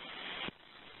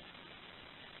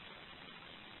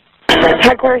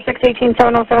 Headquarters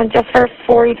 618-707, just for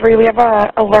 43. We have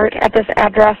a alert at this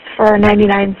address for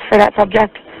 99 for that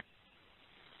subject.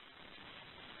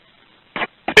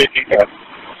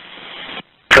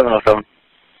 707.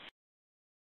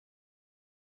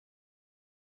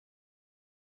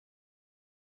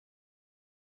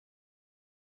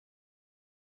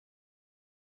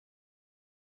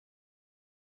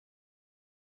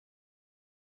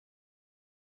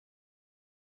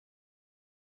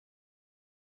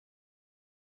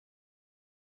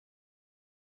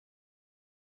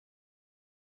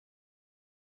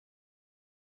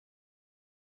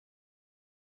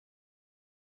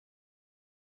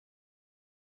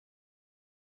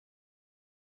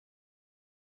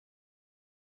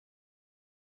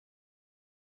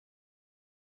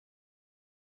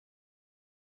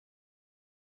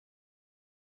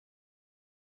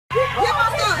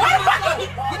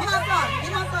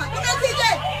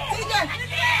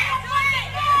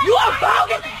 You a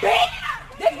bogus bitch!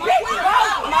 This bitch is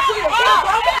bogus! My kid is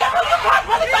bogus!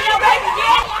 What the fuck your baby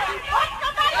did?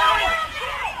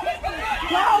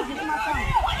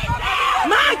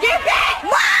 Mom, get back!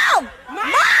 Mom!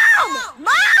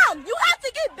 Mom! You have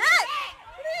to get back!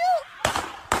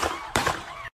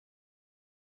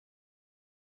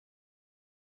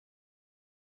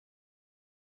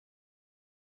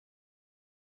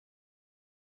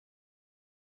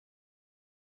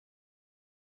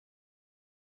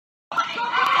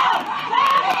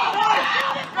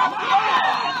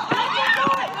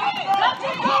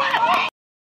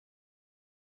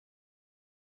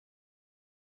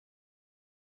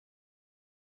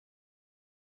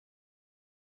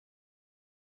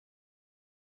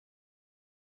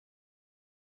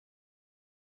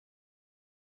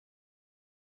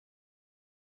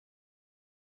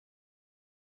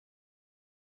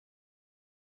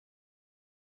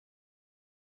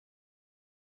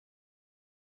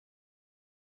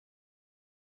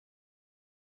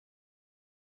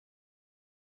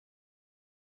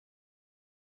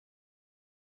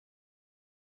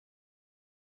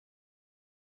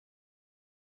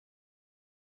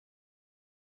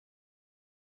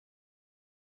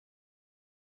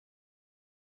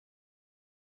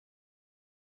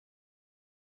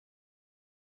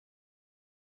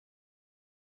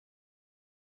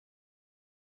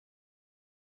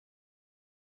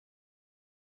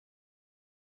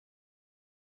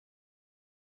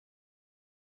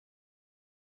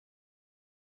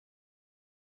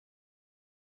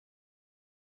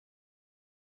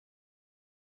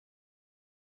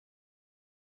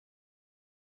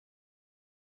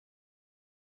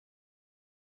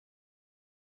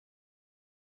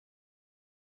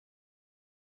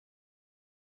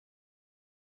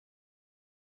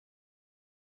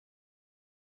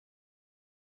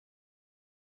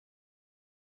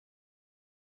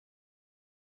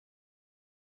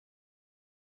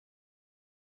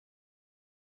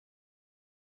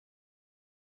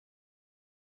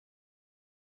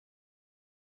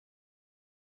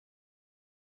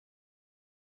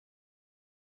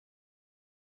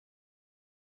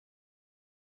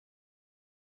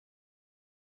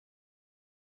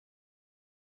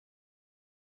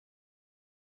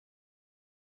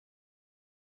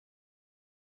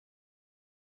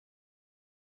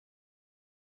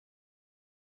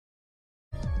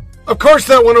 Of course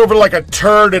that went over like a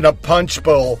turd in a punch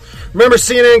bowl. Remember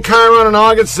CNN Chiron in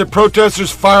August said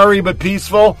protesters fiery but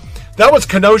peaceful? That was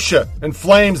Kenosha in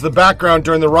flames, the background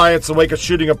during the riots in the wake of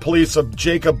shooting of police of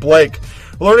Jacob Blake.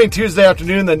 Learning Tuesday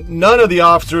afternoon that none of the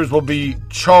officers will be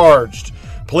charged.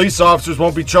 Police officers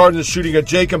won't be charged in the shooting of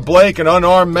Jacob Blake, an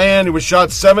unarmed man who was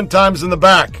shot 7 times in the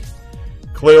back.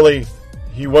 Clearly,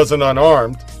 he wasn't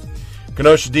unarmed.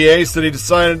 Kenosha DA said he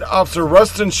decided Officer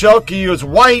Rustin Shelkey, who is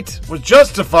white, was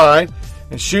justified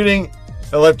in shooting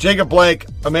that left Jacob Blake,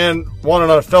 a man wanted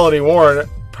on a felony warrant,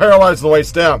 paralyzed from the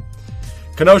waist down.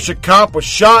 Kenosha cop was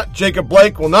shot. Jacob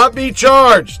Blake will not be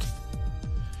charged.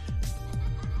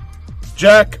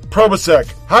 Jack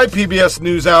Probasek. Hi, PBS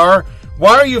NewsHour.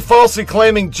 Why are you falsely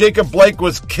claiming Jacob Blake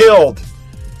was killed?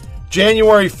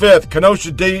 January 5th,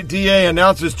 Kenosha DA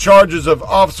announces charges of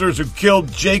officers who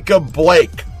killed Jacob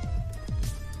Blake.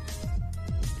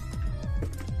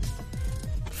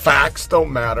 Facts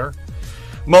don't matter.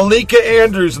 Malika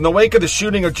Andrews. In the wake of the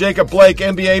shooting of Jacob Blake,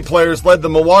 NBA players led the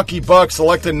Milwaukee Bucks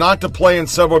elected not to play in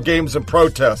several games in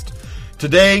protest.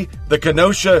 Today, the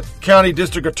Kenosha County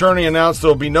District Attorney announced there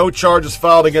will be no charges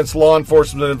filed against law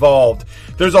enforcement involved.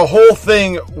 There's a whole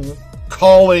thing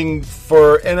calling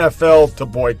for NFL to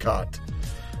boycott.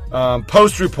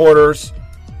 Post reporters,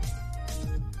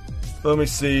 let me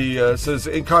see, says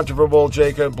incontrovertible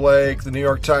Jacob Blake. The New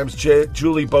York Times,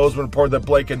 Julie Bozeman reported that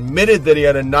Blake admitted that he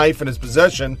had a knife in his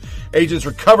possession. Agents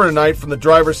recovered a knife from the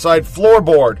driver's side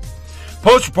floorboard.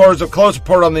 Post reporters have close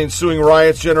report on the ensuing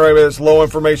riots generated by this low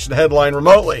information headline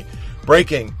remotely.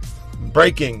 Breaking,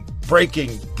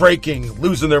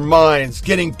 losing their minds,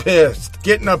 getting pissed,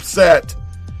 getting upset.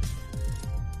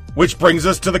 Which brings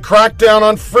us to the crackdown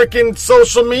on frickin'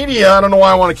 social media. I don't know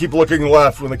why I want to keep looking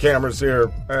left when the camera's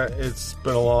here. It's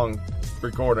been a long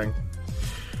recording.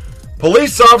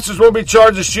 Police officers will be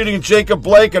charged with shooting Jacob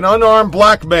Blake, an unarmed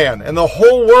black man. And the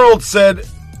whole world said,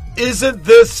 isn't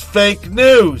this fake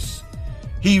news?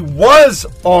 He was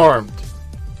armed.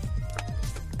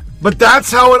 But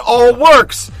that's how it all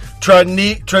works.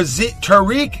 Tariq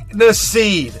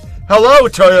Nasheed. Hello,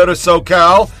 Toyota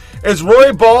SoCal. Is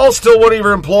Roy Ball still one of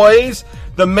your employees?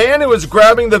 The man who was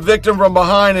grabbing the victim from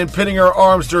behind and pinning her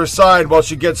arms to her side while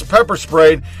she gets pepper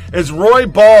sprayed is Roy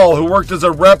Ball, who worked as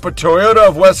a rep at Toyota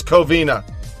of West Covina.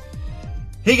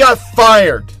 He got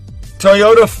fired.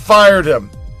 Toyota fired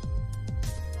him.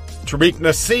 Tariq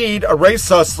Nasheed, a race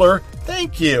hustler,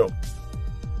 thank you.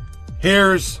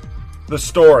 Here's the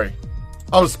story.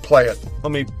 I'll just play it.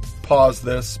 Let me pause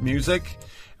this music.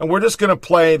 And we're just going to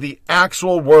play the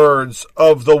actual words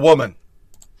of the woman.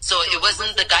 So it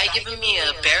wasn't the guy giving me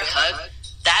a bear hug.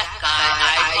 That guy,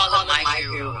 I call him my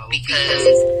hero because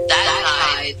that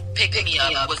guy picked me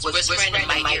up, was whispering in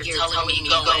my ear, telling me,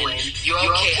 go in. You're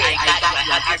okay, I got you,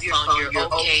 I have your phone, you're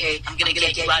okay. I'm going to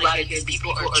get you out of here. These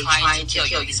people are trying to kill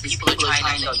you. These people are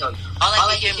trying to kill you. All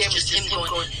I hear is just him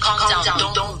going, calm down,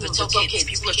 don't move, it's okay. These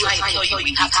people are trying to kill you.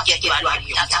 We have to get you out of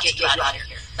here. We have to get you out of here.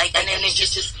 And then it's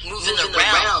just moving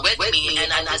around with me,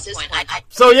 and at this point,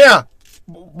 So yeah,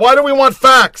 why do we want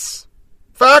facts?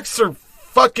 Facts are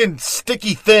fucking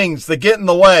sticky things that get in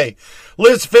the way.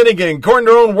 Liz Finnegan, according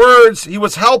to her own words, he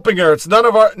was helping her. It's none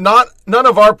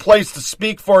of our place to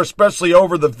speak for, especially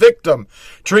over the victim.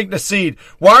 Tariq Nasheed,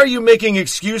 why are you making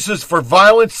excuses for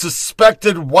violent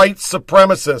suspected white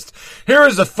supremacists? Here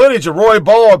is the footage of Roy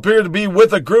Ball appeared to be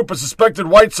with a group of suspected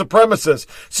white supremacists.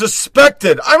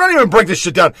 Suspected. I'm not even breaking this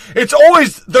shit down. It's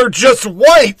always, they're just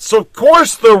white, so of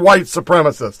course they're white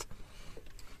supremacists.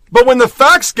 But when the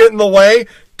facts get in the way,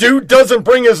 dude doesn't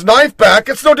bring his knife back.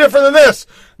 It's no different than this.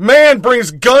 Man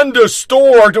brings gun to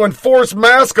store to enforce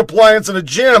mask compliance in a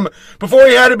gym before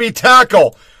he had to be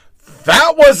tackled.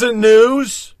 That wasn't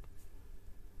news.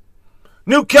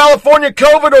 New California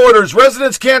COVID orders.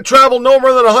 Residents can't travel no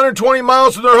more than 120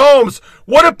 miles from their homes.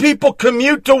 What if people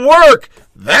commute to work?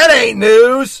 That ain't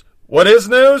news. What is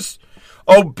news?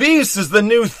 Obese is the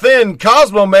new thin.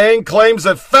 Cosmo Man claims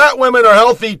that fat women are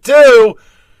healthy too.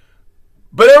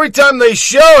 But every time they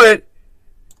show it,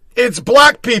 it's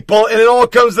black people, and it all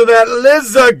comes to that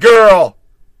Lizza girl.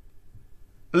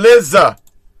 Lizza.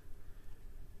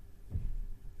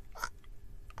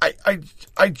 I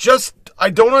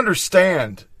don't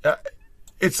understand.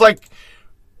 It's like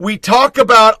we talk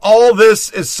about all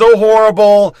this is so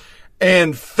horrible,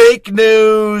 and fake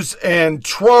news, and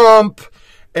Trump,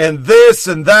 and this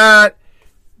and that,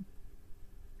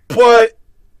 but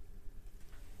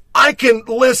I can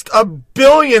list a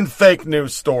billion fake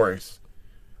news stories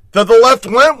that the left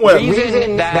went with.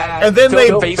 And then they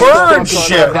burned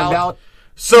shit.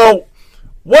 So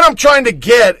what I'm trying to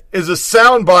get is a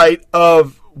soundbite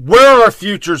of where our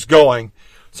future's going.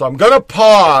 So I'm going to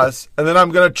pause, and then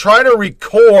I'm going to try to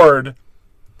record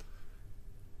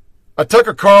a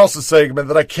Tucker Carlson segment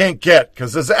that I can't get,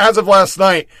 because as of last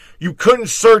night, you couldn't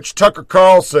search Tucker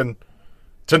Carlson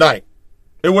tonight.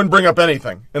 It wouldn't bring up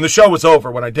anything. And the show was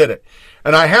over when I did it.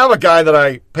 And I have a guy that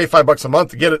I pay $5 a month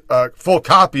to get a full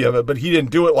copy of it, but he didn't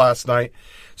do it last night.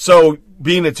 So,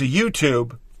 being it's a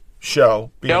YouTube show,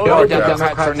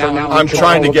 I'm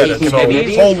trying to get it.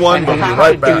 So, hold one, we'll be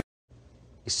right back.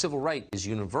 A civil right is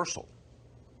universal.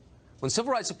 When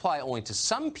civil rights apply only to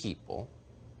some people,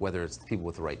 whether it's the people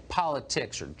with the right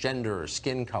politics or gender or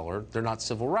skin color, they're not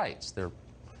civil rights. They're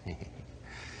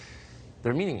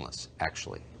meaningless,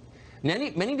 actually.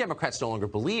 Many Democrats no longer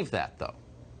believe that, though.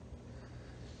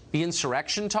 The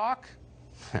insurrection talk,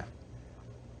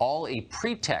 all a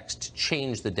pretext to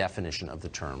change the definition of the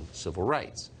term civil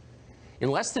rights. In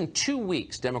less than 2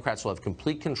 weeks, Democrats will have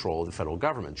complete control of the federal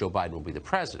government. Joe Biden will be the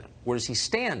president. Where does he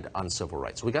stand on civil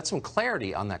rights? We got some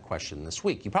clarity on that question this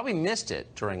week. You probably missed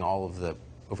it during all of the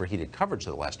overheated coverage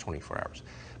of the last 24 hours.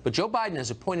 But Joe Biden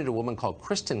has appointed a woman called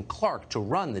Kristen Clarke to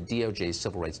run the DOJ's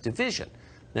Civil Rights Division.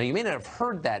 Now, you may not have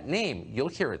heard that name. You'll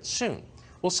hear it soon.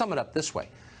 We'll sum it up this way.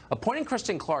 Appointing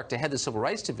Kristen Clarke to head the Civil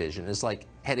Rights Division is like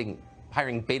hiring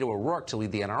Beto O'Rourke to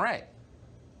lead the NRA.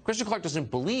 Kristen Clarke doesn't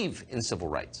believe in civil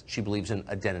rights. She believes in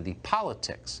identity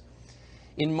politics.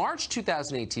 In March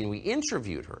 2018, we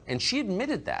interviewed her, and she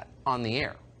admitted that on the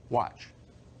air. Watch.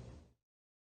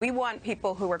 We want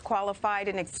people who are qualified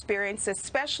and experienced,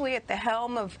 especially at the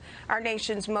helm of our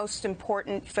nation's most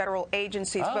important federal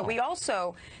agencies. But we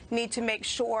also need to make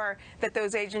sure that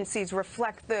those agencies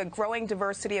reflect the growing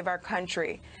diversity of our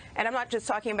country. And I'm not just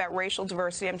talking about racial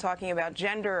diversity. I'm talking about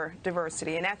gender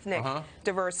diversity and ethnic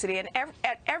diversity. And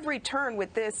at every turn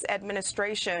with this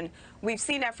administration, we've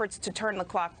seen efforts to turn the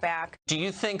clock back. Do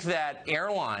you think that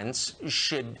airlines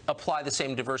should apply the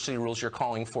same diversity rules you're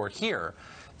calling for here?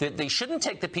 That they shouldn't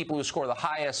take the people who score the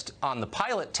highest on the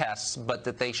pilot tests, but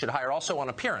that they should hire also on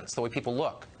appearance, the way people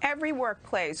look? Every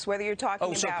workplace, whether you're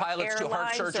talking about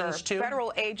airlines or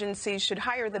federal agencies, should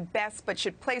hire the best, but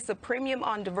should place a premium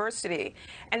on diversity.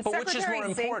 And but which is more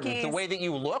important, the way that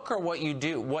you look or what you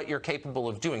do, what you're capable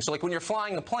of doing? So like when you're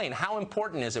flying a plane, how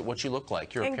important is it what you look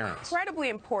like, your appearance? Incredibly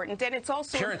important, and it's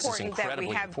also important that we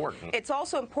have. It's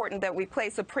also important that we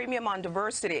place a premium on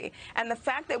diversity, and the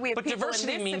fact that we have people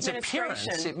diversity in this means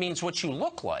appearance. It means what you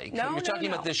look like. No, you're talking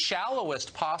about the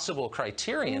shallowest possible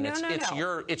criterion.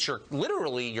 It's your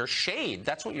literally your shade.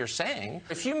 That's what you're saying.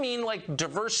 If you mean like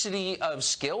diversity of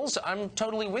skills, I'm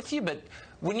totally with you. But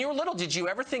when you were little, did you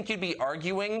ever think you'd be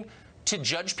arguing to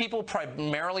judge people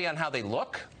primarily on how they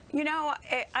look? You know,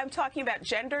 I'm talking about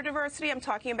gender diversity. I'm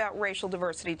talking about racial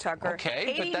diversity, Tucker.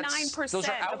 Okay,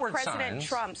 89% of President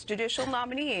Trump's judicial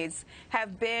nominees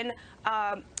have been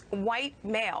white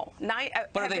male.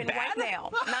 But are they bad? White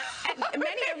male.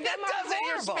 Many of them are horrible.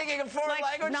 You're speaking a foreign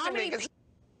language to me.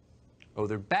 Oh,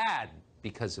 they're bad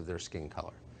because of their skin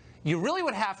color. You really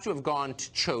would have to have gone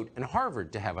to Choate and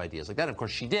Harvard to have ideas like that. Of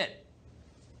course, she did.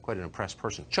 Quite an impressed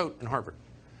person. Choate and Harvard.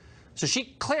 So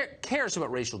she cares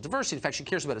about racial diversity. In fact, she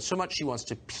cares about it so much she wants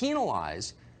to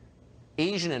penalize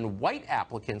Asian and white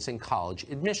applicants in college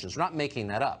admissions. We're not making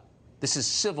that up. This is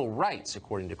civil rights,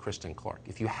 according to Kristen Clarke.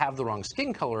 If you have the wrong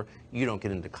skin color, you don't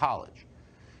get into college.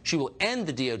 She will end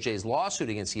the DOJ's lawsuit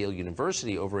against Yale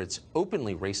University over its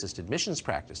openly racist admissions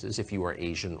practices if you are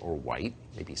Asian or white,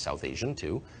 maybe South Asian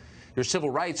too. Your civil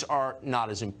rights are not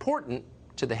as important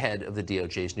to the head of the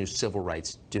DOJ's new Civil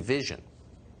Rights Division.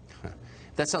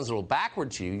 If that sounds a little backward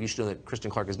to you, you should know that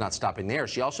Kristen Clarke is not stopping there.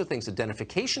 She also thinks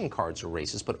identification cards are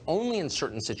racist, but only in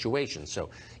certain situations. So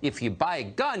if you buy a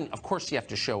gun, of course you have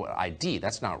to show ID.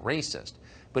 That's not racist.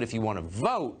 But if you want to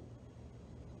vote,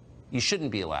 you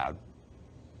shouldn't be allowed,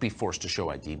 be forced to show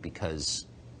ID because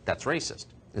that's racist.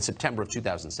 In September of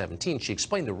 2017, she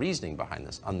explained the reasoning behind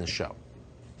this on this show.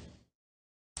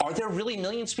 Are there really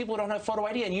millions of people who don't have photo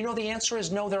ID? And you know the answer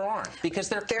is no, there aren't, because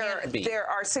there can't be. There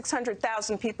are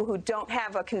 600,000 people who don't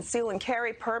have a conceal and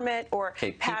carry permit or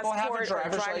passport have a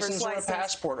driver's license or a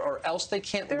passport, or else they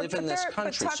can't live in this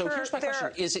country. So here's my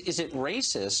question. Is it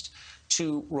racist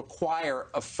to require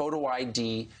a photo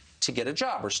ID to get a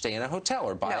job or stay in a hotel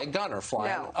or buy a gun or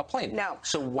fly on a plane? No.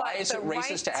 So why is it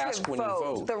racist to ask when you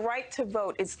vote? The right to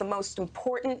vote is the most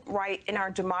important right in our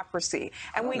democracy.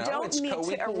 And we don't need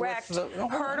to erect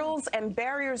hurdles and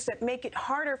barriers that make it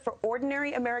harder for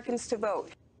ordinary Americans to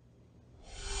vote.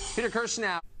 Peter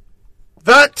Kirsanow.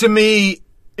 That, to me,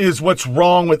 is what's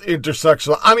wrong with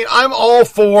intersectional. I mean, I'm all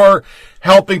for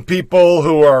helping people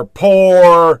who are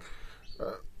poor.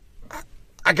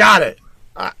 I got it.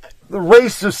 The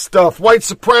racist stuff, white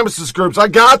supremacist groups, I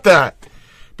got that.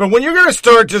 But when you're going to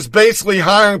start just basically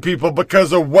hiring people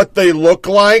because of what they look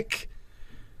like,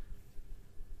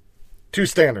 two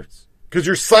standards. Because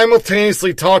you're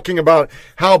simultaneously talking about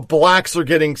how blacks are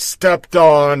getting stepped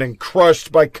on and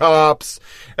crushed by cops,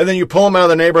 and then you pull them out of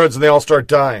the neighborhoods and they all start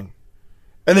dying.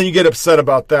 And then you get upset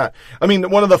about that. I mean,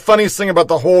 one of the funniest things about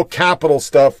the whole Capitol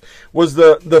stuff was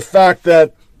the fact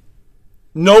that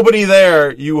nobody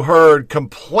there you heard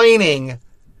complaining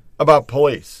about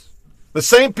police. The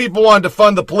same people wanted to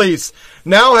fund the police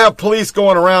now have police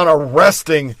going around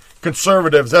arresting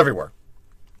conservatives everywhere.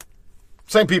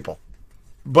 Same people.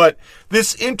 But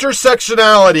this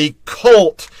intersectionality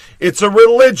cult, it's a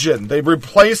religion. They've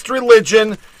replaced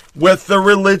religion with the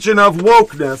religion of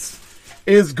wokeness,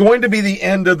 is going to be the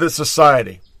end of the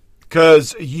society.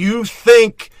 Because you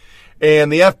think, and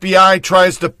the FBI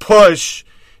tries to push,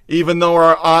 even though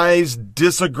our eyes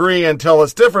disagree and tell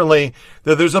us differently,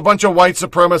 that there's a bunch of white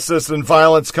supremacists and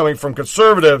violence coming from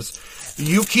conservatives.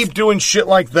 You keep doing shit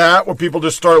like that where people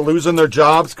just start losing their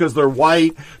jobs because they're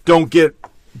white, don't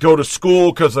go to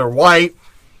school because they're white.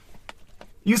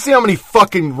 You see how many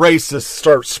fucking racists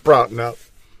start sprouting up.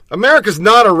 America's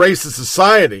not a racist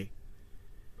society.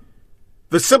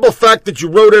 The simple fact that you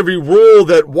wrote every rule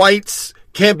that whites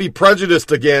can't be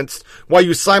prejudiced against while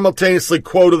you simultaneously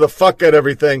quota the fuck at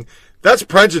everything, that's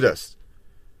prejudice.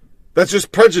 That's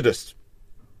just prejudice.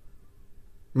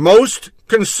 Most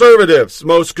conservatives,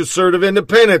 most conservative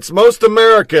independents, most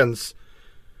Americans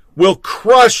will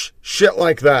crush shit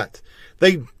like that.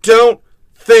 They don't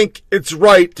think it's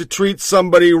right to treat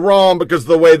somebody wrong because of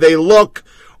the way they look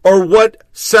or what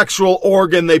sexual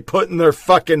organ they put in their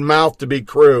fucking mouth, to be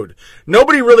crude.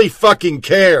 Nobody really fucking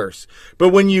cares. But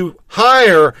when you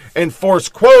hire and force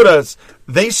quotas,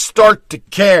 they start to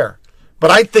care. But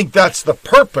I think that's the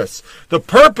purpose. The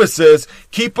purpose is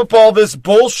keep up all this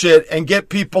bullshit and get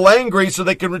people angry so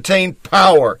they can retain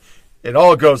power. It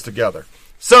all goes together.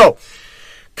 So,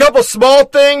 couple small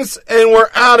things and we're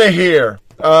out of here.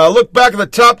 Look back at the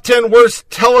top 10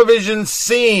 worst television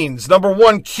scenes. Number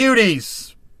 1, Cuties.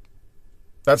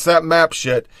 That's that map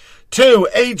shit. 2,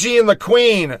 AG and the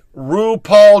Queen.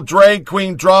 RuPaul drag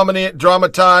queen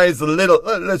dramatized the little...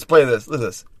 Let's play this. Listen to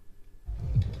this.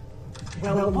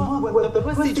 Well, what the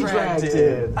pussy drag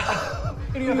did.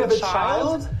 You have a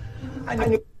child? I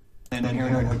knew... And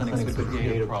hearing her things would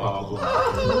create a problem.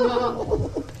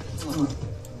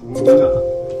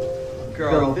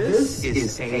 Girl, this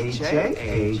is AJ.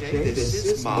 This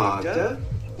is Magda.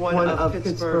 One of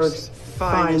Pittsburgh's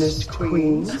finest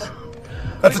queens.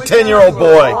 That's a 10-year-old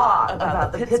boy.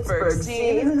 About the Pittsburgh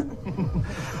scene.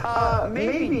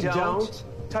 Maybe don't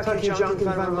tuck your junk in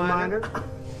front of a minor.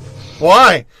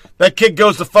 Why? That kid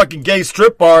goes to fucking gay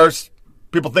strip bars.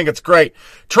 People think it's great.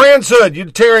 Transhood,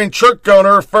 Unitarian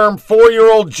churchgoer, affirmed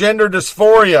 4-year-old gender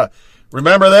dysphoria.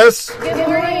 Remember this? Good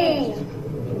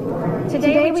morning.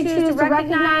 Today we choose to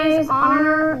recognize,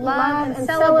 honor, love, and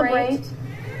celebrate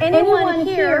anyone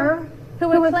here who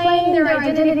would claim their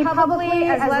identity publicly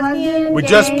as lesbian, We gay.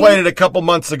 just played it a couple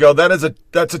months ago.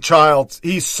 That's a child.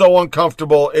 He's so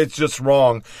uncomfortable. It's just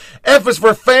wrong. F is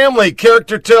for family.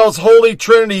 Character tells Holy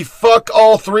Trinity, fuck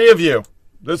all 3 of you.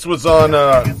 This was on,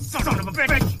 Son of a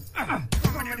bitch!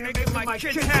 You're making my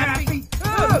kids happy.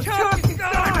 Oh, Chuck,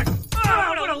 God!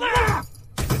 Oh, what a laugh!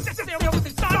 Sit there with the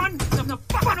son of the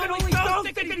fucking Holy Ghost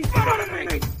sticking in front of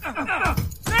me!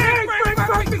 Hey,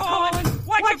 Frank Colin!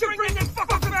 Why'd you bring that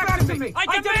fucker back to me?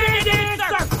 I demand an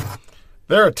answer!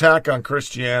 their attack on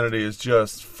Christianity is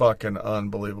just fucking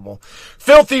unbelievable.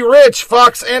 Filthy Rich,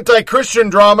 Fox anti-Christian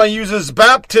drama, uses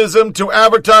baptism to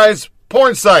advertise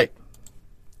porn site.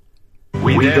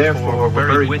 We therefore were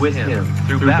buried with him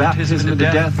through baptism into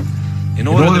death, in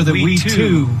order that we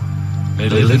too may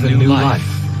live a new life.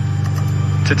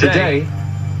 Today,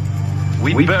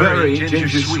 we bury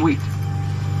Ginger Sweet.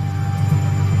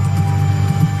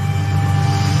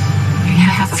 We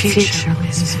have a future,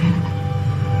 Elizabeth.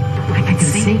 I can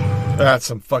see. That's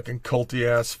some fucking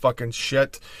culty-ass fucking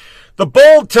shit. The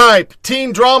Bold Type,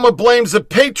 teen drama blames the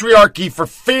patriarchy for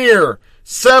fear.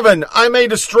 7, I May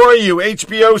Destroy You,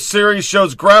 HBO series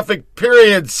shows graphic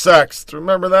period sex.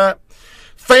 Remember that?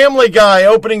 Family Guy,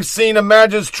 opening scene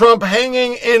imagines Trump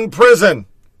hanging in prison.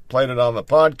 Played it on the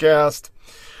podcast.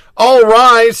 All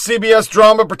Rise, CBS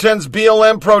drama pretends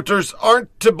BLM protesters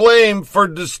aren't to blame for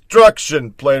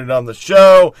destruction. Played it on the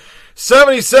show.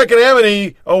 72nd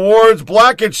Emmy Awards,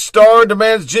 Blackish star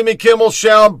demands Jimmy Kimmel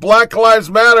shout Black Lives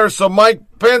Matter so Mike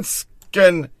Pence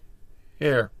can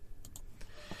hear.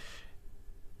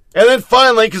 And then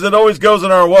finally, because it always goes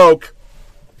in our woke,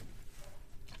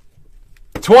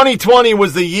 2020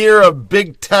 was the year of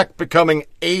big tech becoming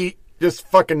just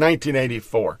fucking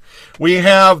 1984. We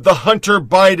have the Hunter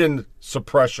Biden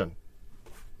suppression.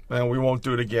 And we won't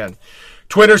do it again.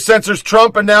 Twitter censors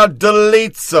Trump and now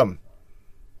deletes him.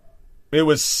 It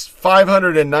was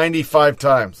 595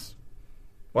 times.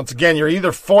 Once again, you're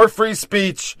either for free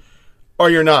speech or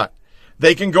you're not.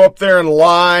 They can go up there and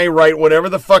lie, write whatever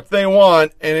the fuck they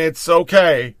want, and it's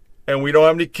okay. And we don't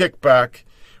have any kickback.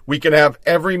 We can have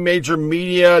every major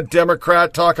media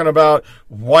Democrat talking about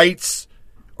whites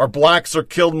or blacks are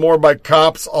killed more by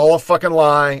cops. All a fucking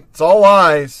lie. It's all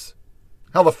lies.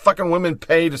 How the fucking women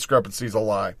pay discrepancy is a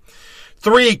lie.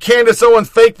 3, Candace Owens'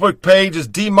 Facebook page is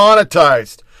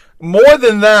demonetized. More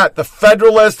than that, the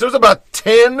Federalist, there's about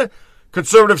 10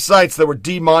 conservative sites that were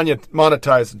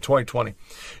demonetized in 2020.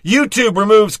 YouTube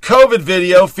removes COVID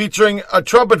video featuring a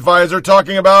Trump advisor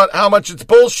talking about how much it's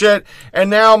bullshit, and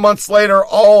now, months later,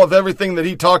 all of everything that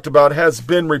he talked about has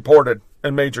been reported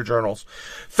in major journals.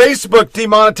 Facebook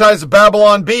demonetized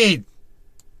Babylon Bee,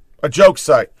 a joke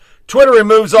site. Twitter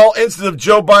removes all instances of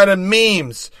Joe Biden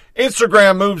memes.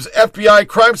 Instagram moves FBI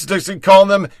crime statistics, calling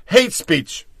them hate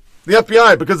speech. The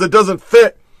FBI, because it doesn't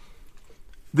fit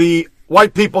the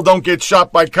white people don't get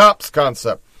shot by cops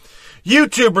concept.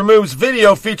 YouTube removes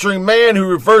video featuring man who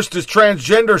reversed his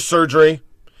transgender surgery.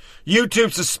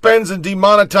 YouTube suspends and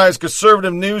demonetized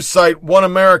conservative news site One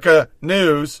America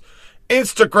News.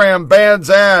 Instagram bans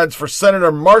ads for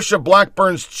Senator Marsha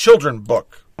Blackburn's children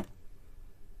book.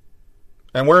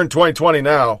 And we're in 2020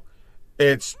 now.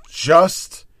 It's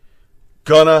just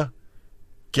gonna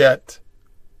get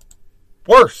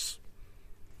worse.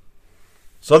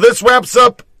 So this wraps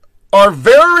up our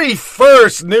very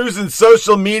first news and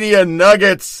social media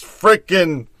nuggets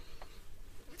frickin'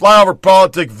 Flyover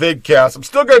Politics vidcast. I'm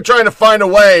still going to try to find a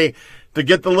way to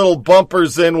get the little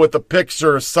bumpers in with the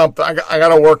picture or something. I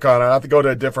got to work on it. I have to go to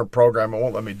a different program. It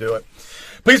won't let me do it.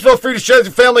 Please feel free to share with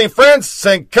your family and friends.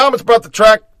 Send comments about the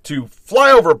track to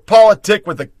Flyover Politic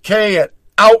with a K at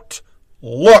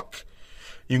Outlook.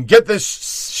 You can get this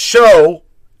show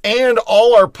and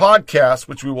all our podcasts,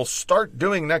 which we will start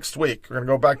doing next week. We're going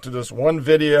to go back to just one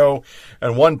video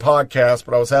and one podcast,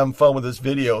 but I was having fun with this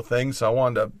video thing, so I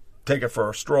wanted to take it for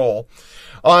a stroll.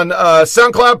 On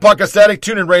SoundCloud, Podcast Addict,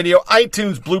 TuneIn Radio,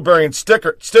 iTunes, Blueberry, and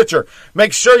Stitcher.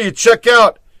 Make sure you check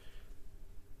out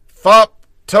FOP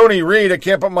Tony Reed. I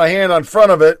can't put my hand on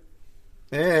front of it.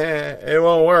 It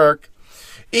won't work.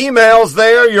 Emails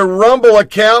there, your Rumble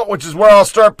account, which is where I'll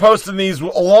start posting these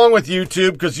along with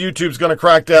YouTube, because YouTube's going to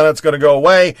crack down, it's going to go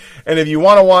away. And if you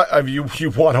want to watch,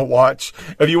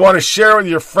 if you want to share with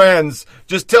your friends,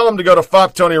 just tell them to go to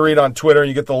FOP Tony Reed on Twitter, and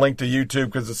you get the link to YouTube,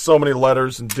 because it's so many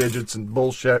letters and digits and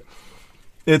bullshit.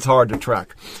 It's hard to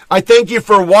track. I thank you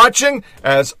for watching.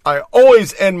 As I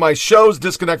always end my shows,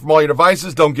 disconnect from all your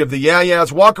devices. Don't give the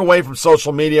yeah-yeahs. Walk away from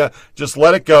social media. Just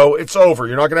let it go. It's over.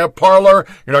 You're not going to have Parler.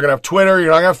 You're not going to have Twitter.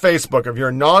 You're not going to have Facebook. If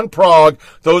you're non-prog,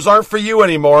 those aren't for you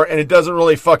anymore, and it doesn't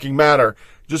really fucking matter.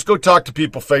 Just go talk to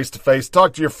people face-to-face.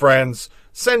 Talk to your friends.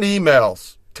 Send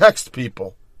emails. Text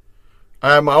people.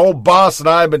 My old boss and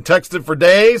I have been texted for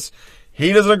days.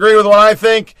 He doesn't agree with what I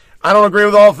think. I don't agree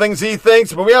with all the things he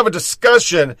thinks, but we have a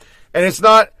discussion, and it's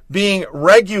not being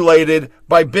regulated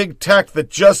by big tech that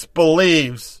just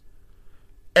believes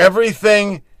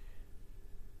everything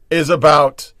is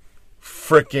about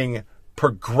freaking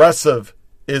progressivism.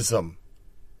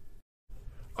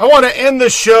 I want to end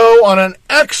the show on an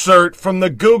excerpt from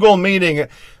the Google meeting.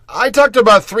 I talked to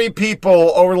about 3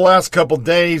 people over the last couple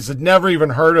days that never even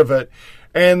heard of it.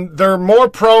 And they're more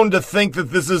prone to think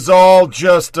that this is all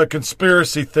just a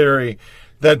conspiracy theory,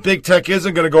 that big tech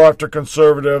isn't going to go after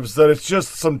conservatives, that it's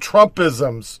just some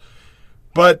Trumpisms.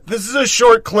 But this is a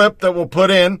short clip that we'll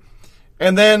put in.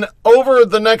 And then over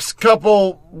the next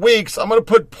couple weeks, I'm going to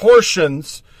put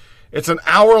portions. It's an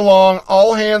hour-long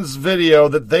all-hands video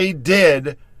that they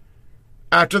did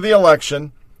after the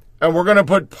election. And we're going to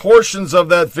put portions of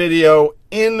that video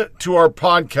into our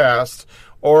podcast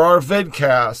or our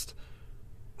vidcast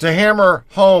to hammer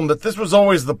home that this was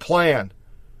always the plan.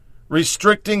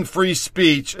 Restricting free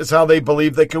speech is how they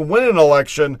believe they can win an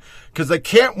election, because they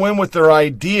can't win with their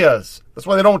ideas. That's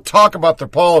why they don't talk about their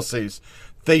policies.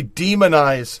 They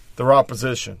demonize their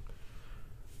opposition.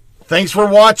 Thanks for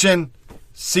watching.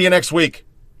 See you next week.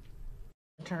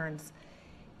 Turns.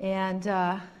 And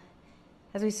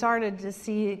as we started to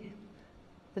see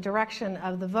the direction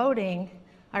of the voting,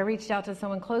 I reached out to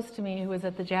someone close to me who was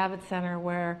at the Javits Center,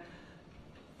 where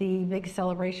the big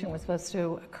celebration was supposed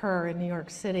to occur in New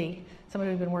York City, somebody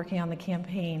who'd been working on the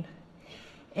campaign.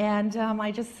 And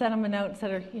I just sent him a note and said,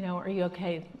 are you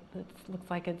okay? It looks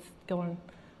like it's going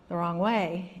the wrong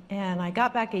way. And I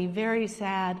got back a very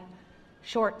sad,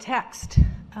 short text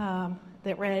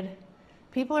that read,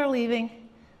 people are leaving,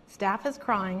 staff is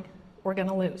crying, we're going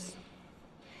to lose.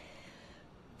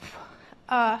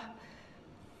 That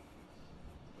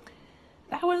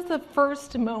was the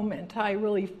first moment I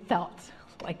really felt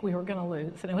like we were going to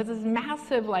lose. And it was this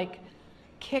massive,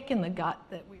 kick in the gut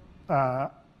that we... I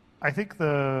think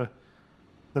the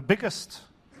biggest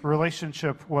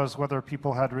relationship was whether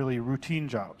people had really routine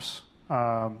jobs in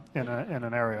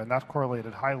an area, and that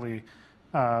correlated highly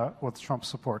with Trump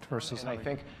support versus... And I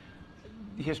think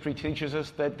history teaches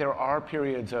us that there are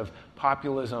periods of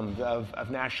populism,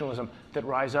 of nationalism that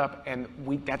rise up, and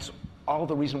that's all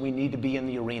the reason we need to be in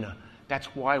the arena. That's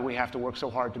why we have to work so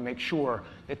hard to make sure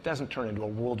it doesn't turn into a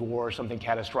world war or something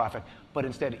catastrophic, but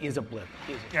instead is a blip.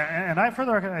 Yeah, and I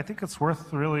think it's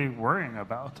worth really worrying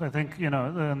about. I think,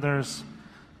 and there's,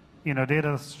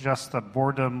 data suggests that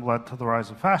boredom led to the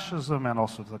rise of fascism and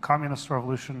also to the communist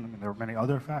revolution. I mean, there were many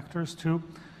other factors too.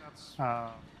 That's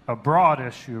a broad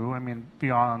issue. I mean,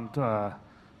 beyond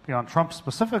Trump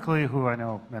specifically, who I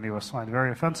know many of us find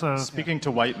very offensive. Speaking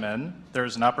to white men,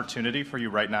 there's an opportunity for you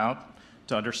right now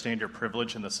to understand your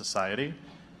privilege in the society.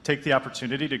 Take the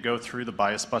opportunity to go through the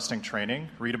bias-busting training,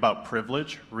 read about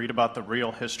privilege, read about the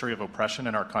real history of oppression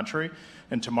in our country,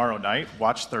 and tomorrow night,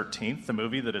 watch 13th, the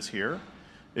movie that is here.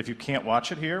 If you can't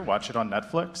watch it here, watch it on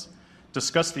Netflix.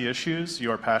 Discuss the issues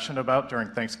you are passionate about during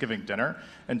Thanksgiving dinner,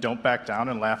 and don't back down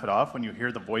and laugh it off when you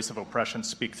hear the voice of oppression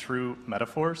speak through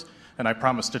metaphors, and I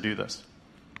promise to do this.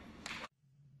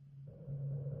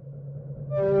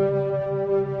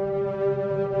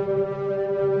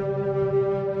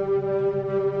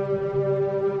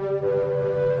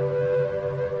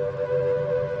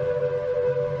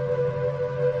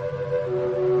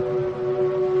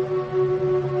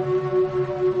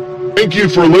 Thank you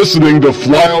for listening to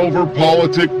Flyover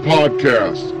Politic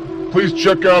Podcast. Please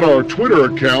check out our Twitter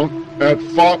account at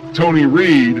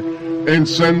FopTonyReed and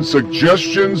send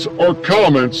suggestions or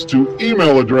comments to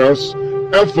email address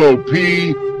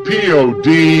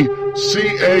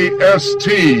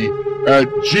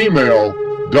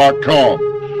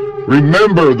FOPPODCAST@gmail.com.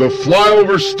 Remember, the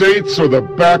flyover states are the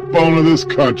backbone of this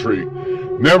country.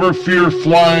 Never fear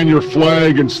flying your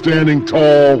flag and standing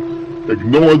tall.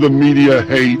 Ignore the media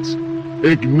hate.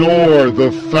 Ignore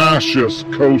the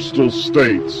fascist coastal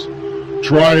states.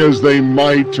 Try as they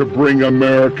might to bring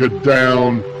America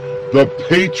down, the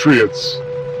patriots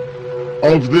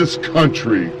of this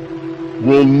country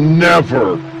will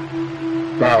never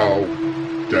bow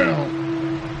down.